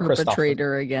seem the like Kristoff,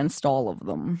 perpetrator against all of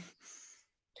them.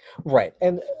 right?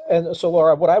 And so,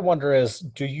 Laura, what I wonder is,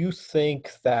 do you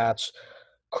think that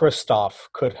Kristoff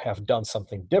could have done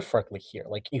something differently here?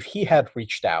 Like, if he had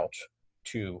reached out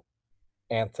to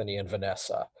Anthony and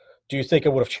Vanessa, do you think it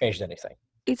would have changed anything?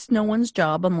 It's no one's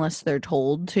job unless they're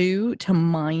told to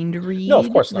mind No, of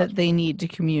read course not. that they need to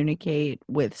communicate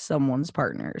with someone's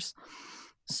partners.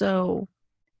 So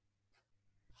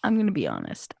I'm going to be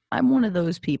honest. I'm one of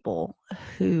those people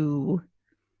who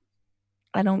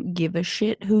I don't give a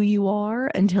shit who you are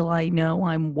until I know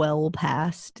I'm well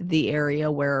past the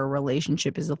area where a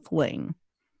relationship is a fling.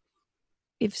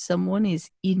 If someone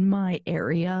is in my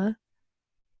area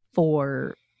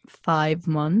for 5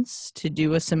 months to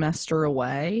do a semester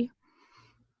away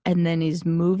and then is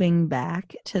moving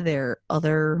back to their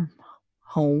other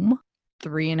home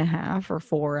 3.5 or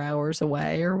 4 hours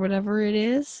away or whatever it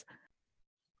is,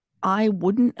 I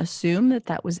wouldn't assume that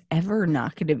that was ever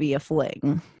not going to be a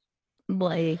fling.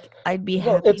 Like, I'd be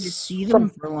Well, happy to it's see them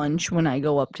from for lunch when I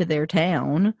go up to their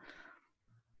town,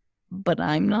 but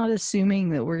I'm not assuming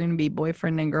that we're going to be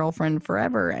boyfriend and girlfriend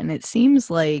forever. And it seems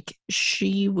like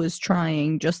she was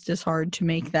trying just as hard to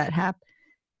make that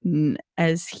happen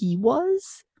as he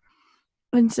was.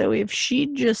 And so if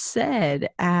she'd just said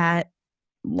at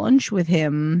lunch with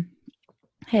him,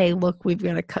 hey, look, we've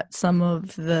got to cut some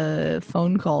of the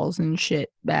phone calls and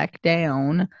shit back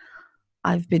down.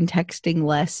 I've been texting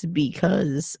less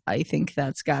because I think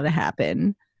that's got to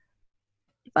happen.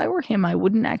 If I were him, I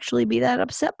wouldn't actually be that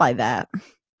upset by that.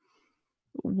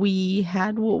 We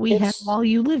had what we had it's while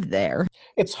you lived there.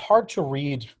 it's hard to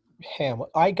read him.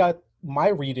 I got my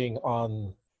reading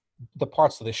on the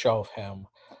parts of the show of him,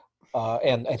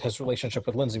 and his relationship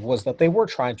with Lindsay was that they were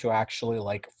trying to actually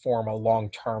like form a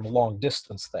long-term,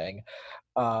 long-distance thing.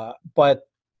 But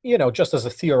just as a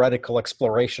theoretical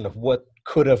exploration of what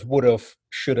could have, would have,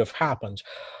 should have happened,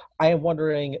 I am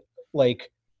wondering, like,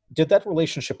 did that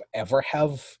relationship ever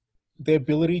have the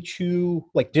ability to,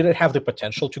 like, did it have the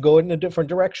potential to go in a different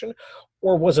direction,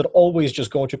 or was it always just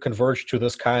going to converge to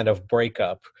this kind of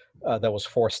breakup that was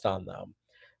forced on them?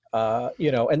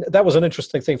 And that was an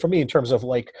interesting thing for me in terms of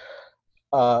like,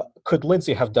 could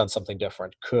Lindsay have done something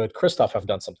different? Could Christoph have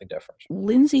done something different?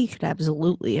 Lindsay could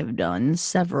absolutely have done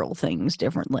several things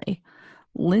differently.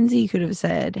 Lindsay could have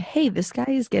said, hey, this guy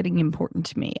is getting important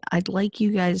to me. I'd like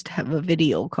you guys to have a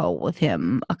video call with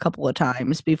him a couple of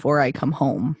times before I come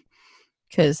home,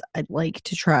 because I'd like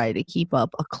to try to keep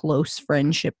up a close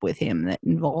friendship with him that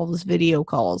involves video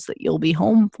calls that you'll be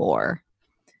home for.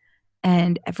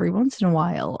 And every once in a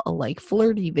while, a like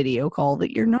flirty video call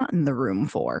that you're not in the room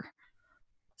for.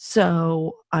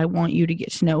 So I want you to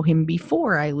get to know him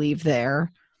before I leave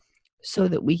there so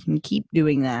that we can keep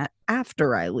doing that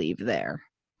after I leave there.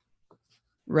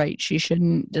 Right? She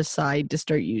shouldn't decide to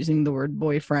start using the word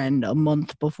boyfriend a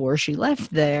month before she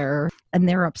left there. And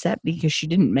they're upset because she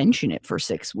didn't mention it for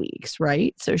 6 weeks,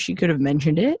 right? So she could have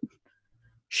mentioned it.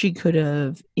 She could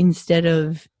have, instead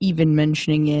of even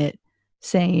mentioning it,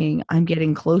 saying, I'm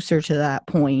getting closer to that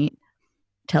point,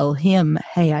 tell him,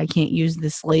 hey, I can't use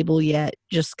this label yet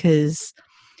just because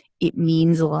it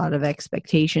means a lot of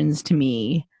expectations to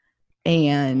me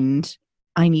and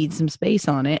I need some space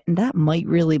on it. And that might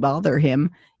really bother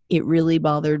him. It really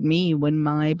bothered me when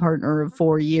my partner of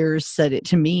 4 years said it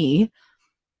to me.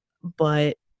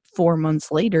 But 4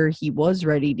 months later, he was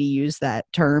ready to use that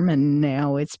term, and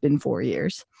now it's been 4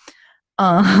 years.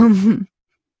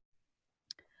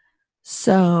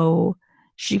 So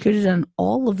she could have done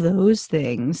all of those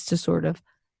things to sort of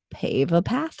pave a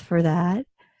path for that.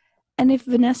 And if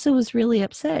Vanessa was really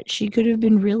upset, she could have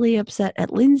been really upset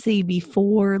at Lindsay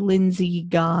before Lindsay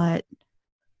got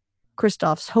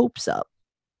Kristoff's hopes up,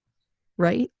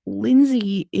 right?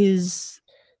 Lindsay is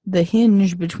the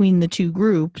hinge between the two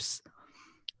groups.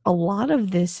 A lot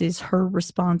of this is her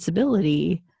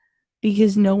responsibility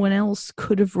because no one else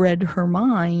could have read her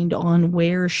mind on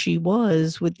where she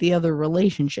was with the other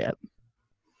relationship.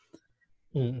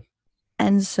 Mm.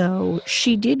 And so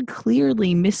she did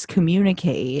clearly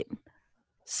miscommunicate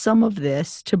some of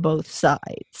this to both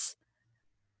sides.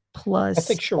 I Plus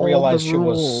think she all the realized she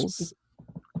was. rules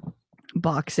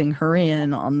boxing her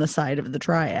in on the side of the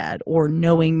triad, or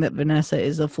knowing that Vanessa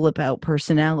is a flip out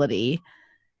personality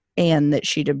and that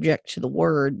she'd object to the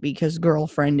word because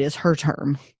girlfriend is her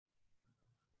term.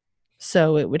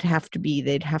 So it would have to be,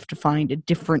 they'd have to find a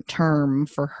different term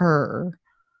for her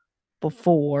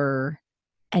before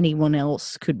anyone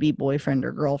else could be boyfriend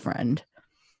or girlfriend.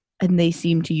 And they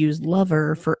seem to use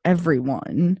lover for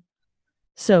everyone.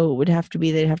 So it would have to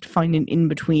be, they'd have to find an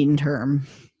in-between term,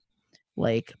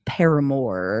 like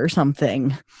paramour or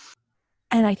something.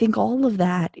 And I think all of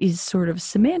that is sort of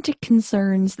semantic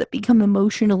concerns that become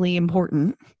emotionally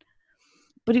important.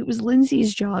 But it was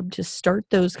Lindsay's job to start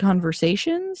those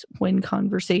conversations when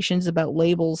conversations about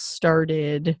labels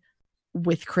started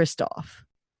with Kristoff,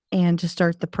 and to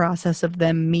start the process of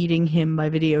them meeting him by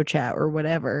video chat or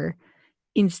whatever,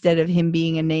 instead of him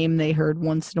being a name they heard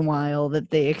once in a while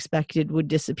that they expected would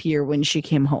disappear when she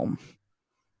came home.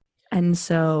 And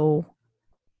so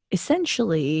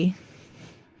essentially,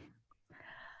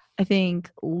 I think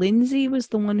Lindsay was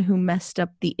the one who messed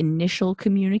up the initial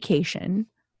communication,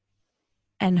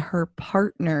 and her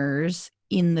partners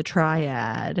in the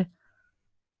triad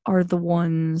are the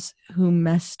ones who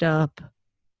messed up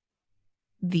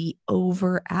the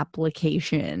over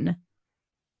application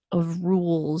of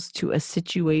rules to a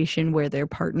situation where their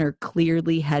partner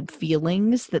clearly had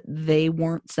feelings that they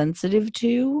weren't sensitive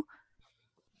to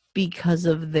because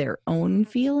of their own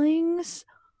feelings,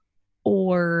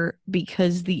 or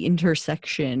because the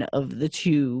intersection of the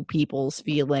two people's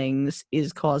feelings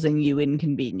is causing you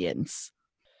inconvenience.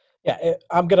 Yeah,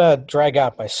 I'm gonna drag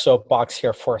out my soapbox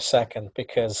here for a second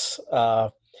because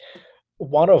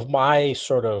one of my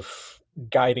sort of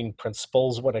guiding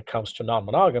principles when it comes to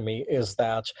non-monogamy is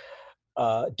that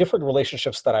different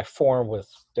relationships that I form with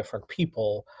different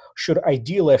people should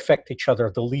ideally affect each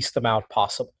other the least amount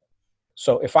possible.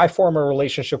 So if I form a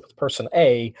relationship with person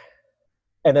A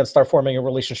and then start forming a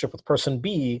relationship with person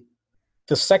B,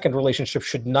 the second relationship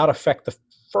should not affect the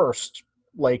first,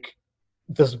 like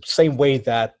the same way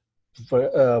that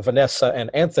Vanessa and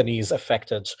Anthony's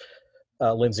affected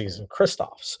Lindsay's and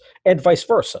Kristoff's, and vice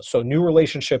versa. So new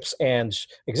relationships and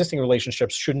existing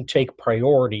relationships shouldn't take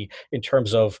priority in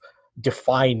terms of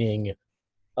defining,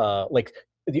 like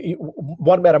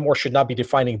one metamour should not be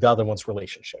defining the other one's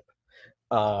relationship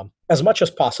as much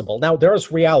as possible. Now,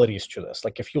 there's realities to this.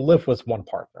 Like if you live with one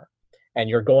partner and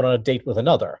you're going on a date with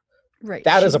another, Right.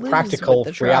 that She is a lives with practical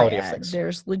the reality of triad. things.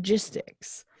 There's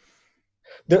logistics.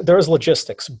 There is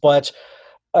logistics, but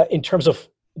in terms of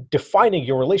defining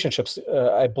your relationships,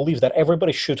 I believe that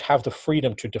everybody should have the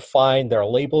freedom to define their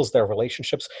labels, their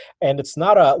relationships. And it's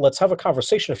not a let's have a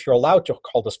conversation if you're allowed to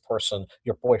call this person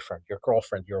your boyfriend, your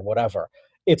girlfriend, your whatever.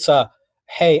 It's a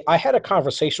hey, I had a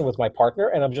conversation with my partner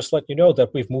and I'm just letting you know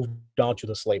that we've moved on to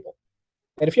this label.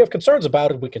 And if you have concerns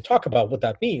about it, we can talk about what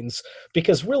that means,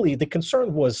 because really the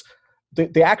concern was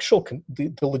the actual,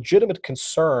 the legitimate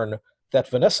concern that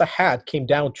Vanessa had came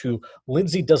down to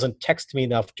Lindsay doesn't text me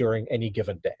enough during any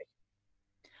given day.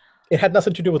 It had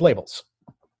nothing to do with labels.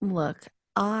 Look,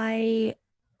 I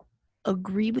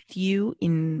agree with you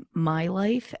in my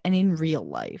life and in real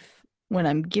life. When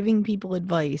I'm giving people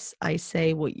advice, I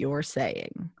say what you're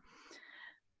saying.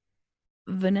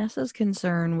 Vanessa's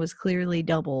concern was clearly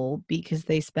double because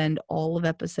they spend all of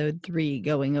episode 3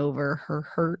 going over her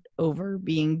hurt over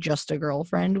being just a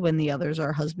girlfriend when the others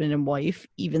are husband and wife,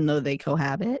 even though they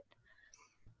cohabit.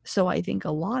 So I think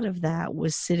a lot of that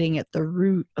was sitting at the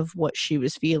root of what she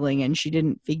was feeling, and she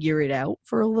didn't figure it out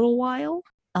for a little while.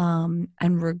 And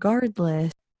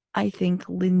regardless, I think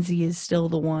Lindsay is still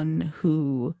the one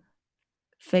who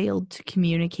failed to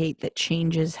communicate that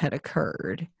changes had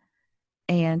occurred.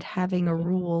 And having a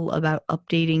rule about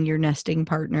updating your nesting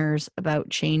partners about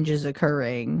changes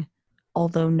occurring,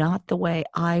 although not the way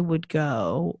I would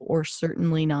go, or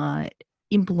certainly not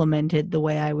implemented the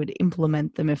way I would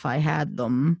implement them if I had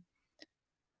them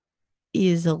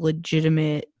is a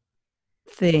legitimate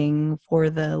thing for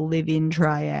the live-in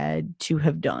triad to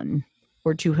have done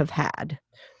or to have had.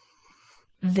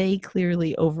 They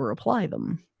clearly over-apply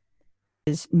them.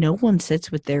 No one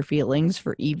sits with their feelings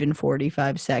for even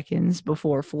 45 seconds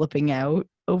before flipping out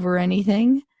over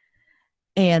anything.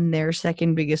 And their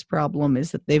second biggest problem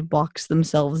is that they've boxed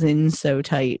themselves in so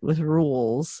tight with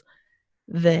rules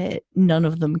that none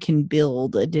of them can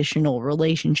build additional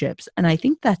relationships. And I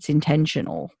think that's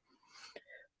intentional.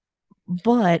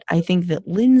 But I think that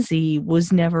Lindsay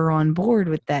was never on board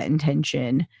with that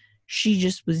intention. She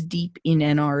just was deep in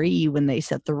NRE when they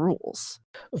set the rules.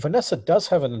 Vanessa does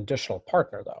have an additional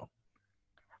partner, though.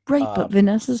 Right, but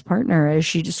Vanessa's partner, as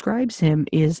she describes him,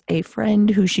 is a friend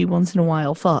who she once in a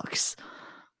while fucks.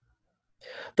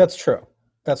 That's true.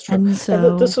 That's true. And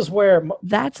so this is where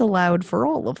that's allowed for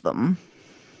all of them.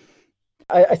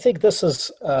 I think this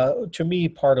is, to me,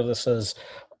 part of this is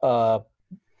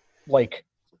like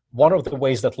one of the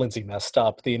ways that Lindsay messed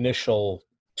up the initial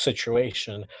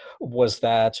situation was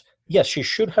that, yes, she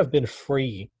should have been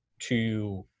free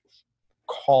to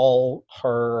call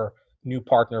her new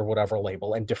partner whatever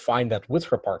label and define that with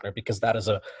her partner, because that is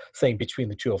a thing between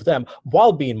the two of them,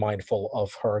 while being mindful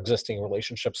of her existing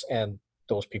relationships and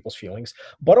those people's feelings.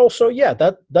 But also, yeah,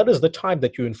 that is the time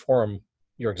that you inform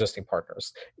your existing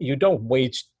partners. You don't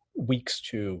wait weeks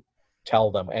to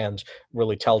tell them, and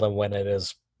really tell them when it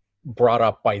is brought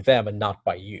up by them and not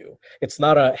by you. It's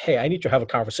not a, hey, I need to have a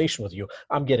conversation with you.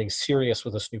 I'm getting serious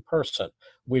with this new person.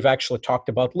 We've actually talked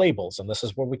about labels, and this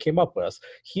is what we came up with.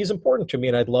 He's important to me,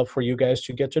 and I'd love for you guys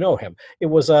to get to know him. It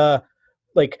was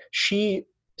like, she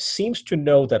seems to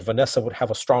know that Vanessa would have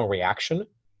a strong reaction,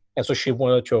 and so she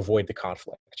wanted to avoid the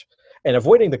conflict. And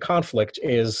avoiding the conflict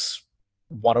is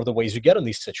one of the ways you get in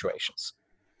these situations.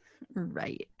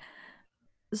 Right.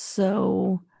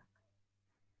 So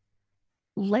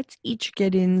let's each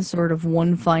get in sort of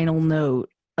one final note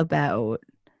about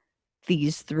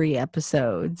these 3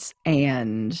 episodes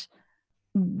and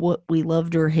what we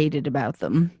loved or hated about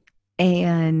them.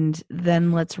 And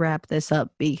then let's wrap this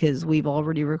up, because we've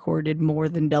already recorded more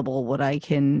than double what I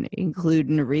can include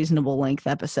in a reasonable length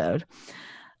episode.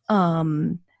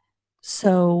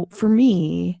 So for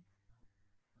me,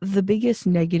 the biggest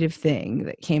negative thing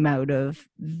that came out of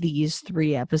these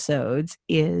 3 episodes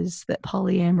is that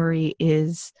polyamory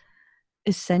is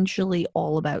essentially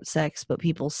all about sex, but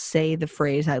people say the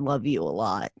phrase "I love you" a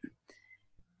lot.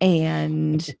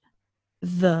 And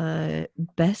the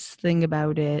best thing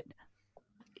about it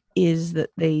is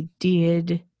that they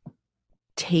did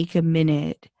take a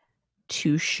minute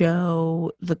to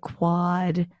show the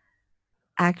quad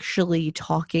actually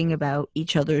talking about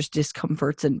each other's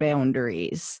discomforts and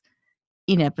boundaries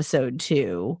in episode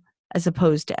 2, as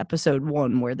opposed to episode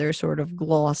 1, where they're sort of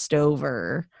glossed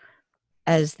over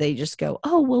as they just go,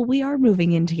 oh, well, we are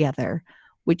moving in together,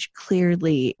 which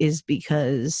clearly is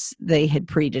because they had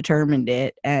predetermined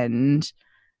it and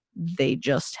they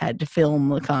just had to film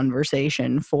the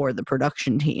conversation for the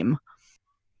production team.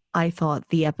 I thought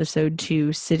the episode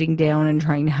 2 sitting down and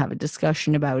trying to have a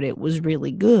discussion about it was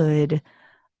really good,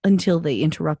 until they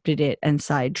interrupted it and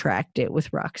sidetracked it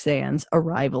with Roxanne's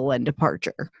arrival and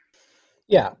departure.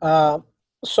 Yeah.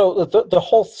 So the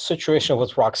whole situation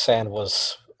with Roxanne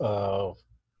was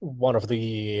one of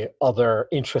the other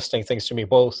interesting things to me.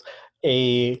 Both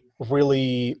a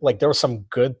really, like, there were some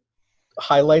good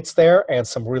highlights there and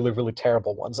some really, really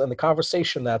terrible ones. And the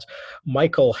conversation that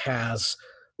Michael has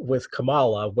with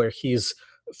Kamala, where he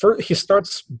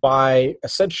starts by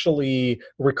essentially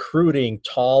recruiting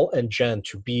Tal and Jen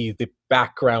to be the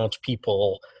background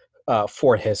people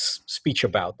for his speech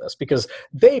about this, because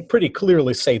they pretty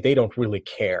clearly say they don't really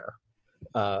care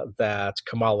that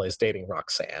Kamala is dating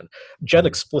Roxanne. Jen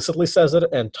explicitly says it,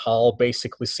 and Tal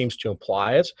basically seems to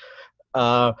imply it,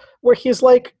 where he's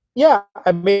like, yeah,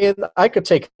 I mean, I could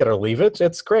take it or leave it.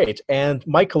 It's great. And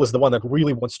Michael is the one that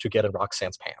really wants to get in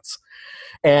Roxanne's pants.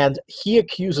 And he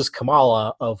accuses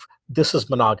Kamala of, this is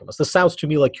monogamous. This sounds to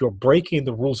me like you're breaking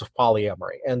the rules of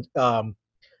polyamory. And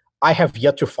I have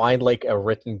yet to find like a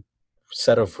written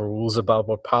set of rules about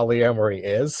what polyamory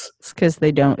is. It's because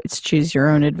they don't. It's choose your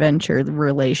own adventure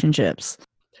relationships.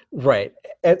 Right.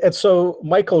 And so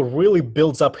Michael really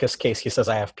builds up his case. He says,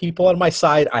 I have people on my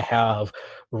side. I have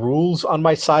rules on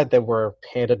my side that were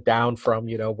handed down from,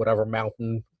 whatever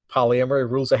mountain polyamory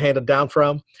rules are handed down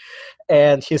from.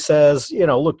 And he says,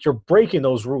 look, you're breaking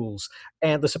those rules.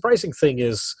 And the surprising thing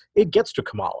is it gets to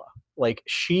Kamala. Like,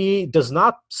 she does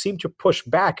not seem to push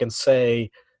back and say,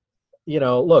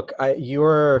 look,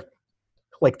 you're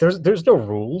like, there's no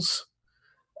rules.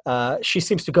 she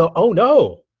seems to go, oh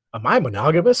no, am I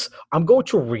monogamous? I'm going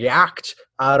to react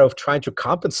out of trying to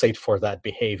compensate for that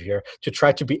behavior to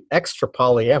try to be extra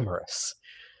polyamorous,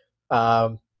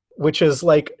 um, which is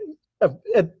like,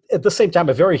 at the same time,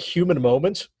 a very human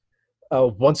moment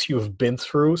once you've been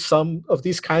through some of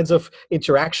these kinds of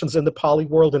interactions in the poly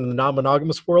world and the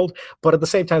non-monogamous world. But at the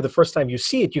same time, the first time you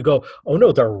see it, you go, oh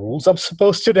no, there are rules I'm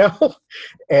supposed to know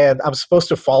and I'm supposed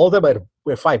to follow them. And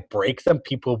if I break them,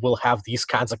 people will have these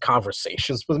kinds of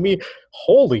conversations with me.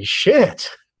 Holy shit.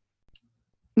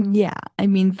 Yeah, I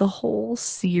mean, the whole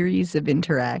series of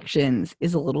interactions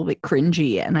is a little bit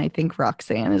cringy, and I think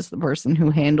Roxanne is the person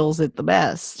who handles it the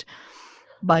best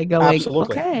by going,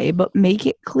 Absolutely. okay, but make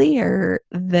it clear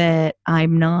that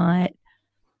I'm not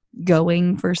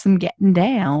going for some getting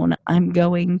down. I'm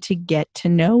going to get to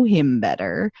know him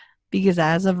better because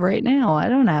as of right now, I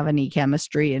don't have any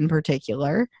chemistry in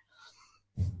particular.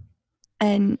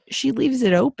 And she leaves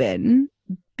it open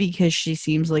because she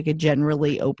seems like a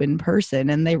generally open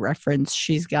person, and they reference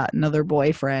she's got another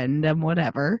boyfriend and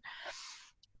whatever.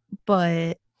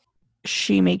 But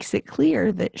she makes it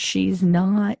clear that she's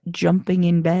not jumping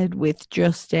in bed with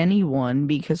just anyone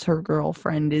because her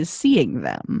girlfriend is seeing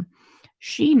them.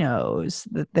 She knows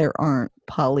that there aren't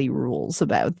poly rules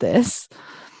about this,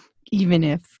 even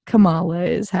if Kamala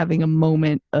is having a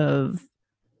moment of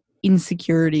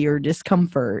insecurity or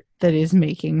discomfort that is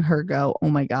making her go, oh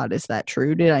my God, is that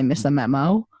true? Did I miss a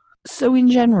memo? So, in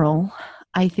general,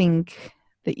 I think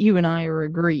that you and I are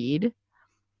agreed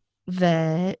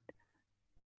that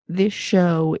this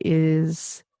show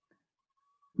is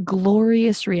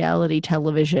glorious reality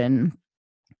television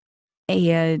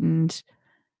and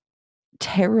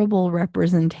terrible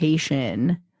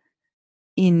representation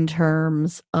in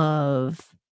terms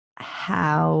of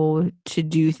how to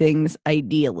do things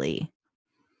ideally.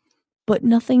 But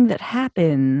nothing that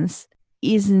happens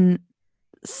isn't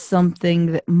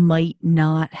something that might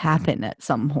not happen at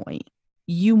some point.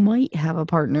 You might have a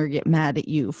partner get mad at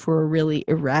you for a really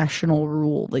irrational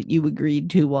rule that you agreed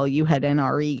to while you had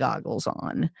NRE goggles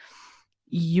on.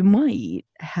 You might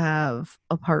have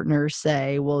a partner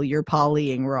say, well, you're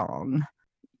polying wrong.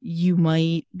 You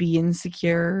might be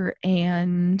insecure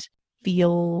and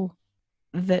feel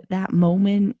that that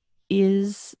moment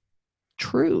is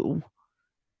true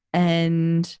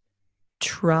and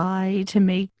try to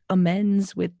make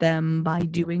amends with them by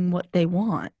doing what they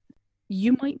want.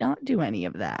 You might not do any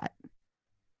of that.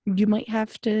 You might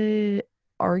have to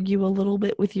argue a little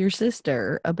bit with your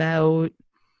sister about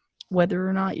whether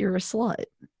or not you're a slut.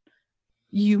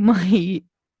 You might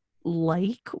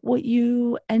like what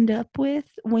you end up with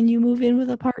when you move in with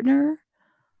a partner,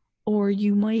 or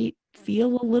you might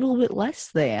feel a little bit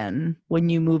less than when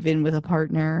you move in with a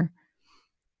partner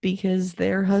because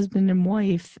they're husband and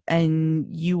wife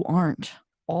and you aren't.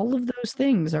 All of those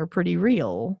things are pretty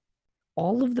real.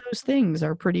 All of those things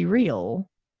are pretty real,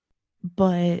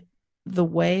 but the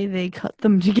way they cut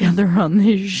them together on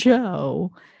this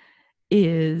show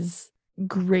is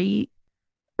great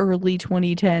early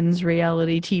 2010s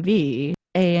reality TV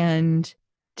and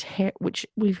which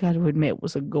we've got to admit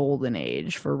was a golden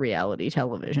age for reality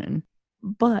television.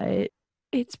 But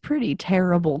it's pretty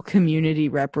terrible community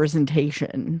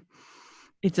representation.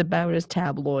 It's about as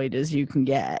tabloid as you can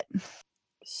get.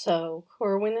 So,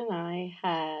 Corwin and I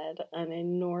had an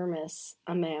enormous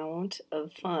amount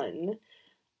of fun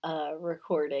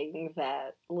recording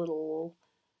that little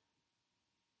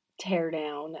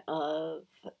teardown of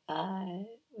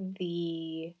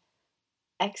the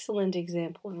excellent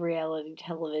example of reality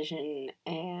television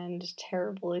and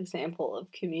terrible example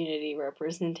of community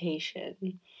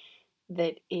representation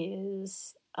that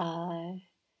is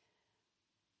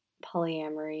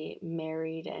Polyamory,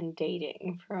 Married, and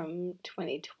Dating from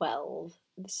 2012.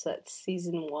 So that's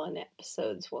season 1,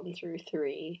 episodes 1 through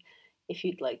 3, if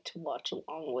you'd like to watch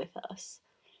along with us.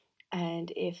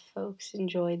 And if folks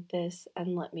enjoyed this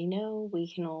and let me know,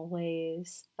 we can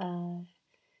always,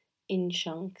 in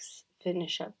chunks,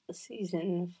 finish up the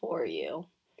season for you.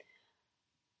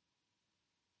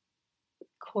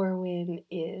 Corwin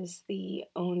is the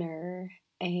owner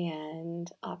and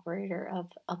operator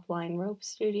of Upline Rope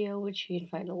Studio, which you can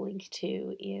find a link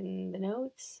to in the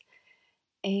notes.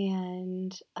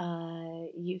 And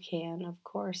you can, of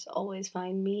course, always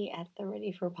find me at the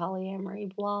Ready for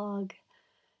Polyamory blog,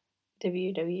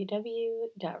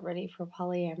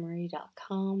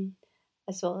 www.readyforpolyamory.com,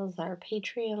 as well as our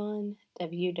Patreon,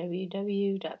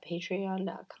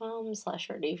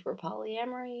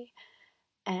 www.patreon.com/readyforpolyamory,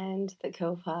 and the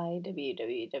Ko-Fi,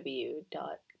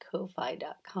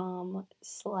 www.ko-fi.com/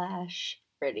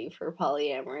 ready for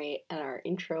polyamory, and our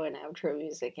intro and outro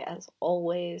music, as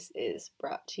always, is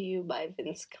brought to you by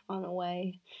Vince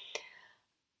Conaway.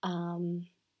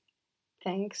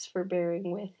 Thanks for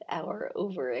bearing with our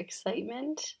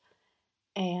overexcitement,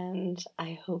 and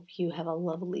I hope you have a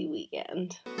lovely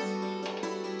weekend.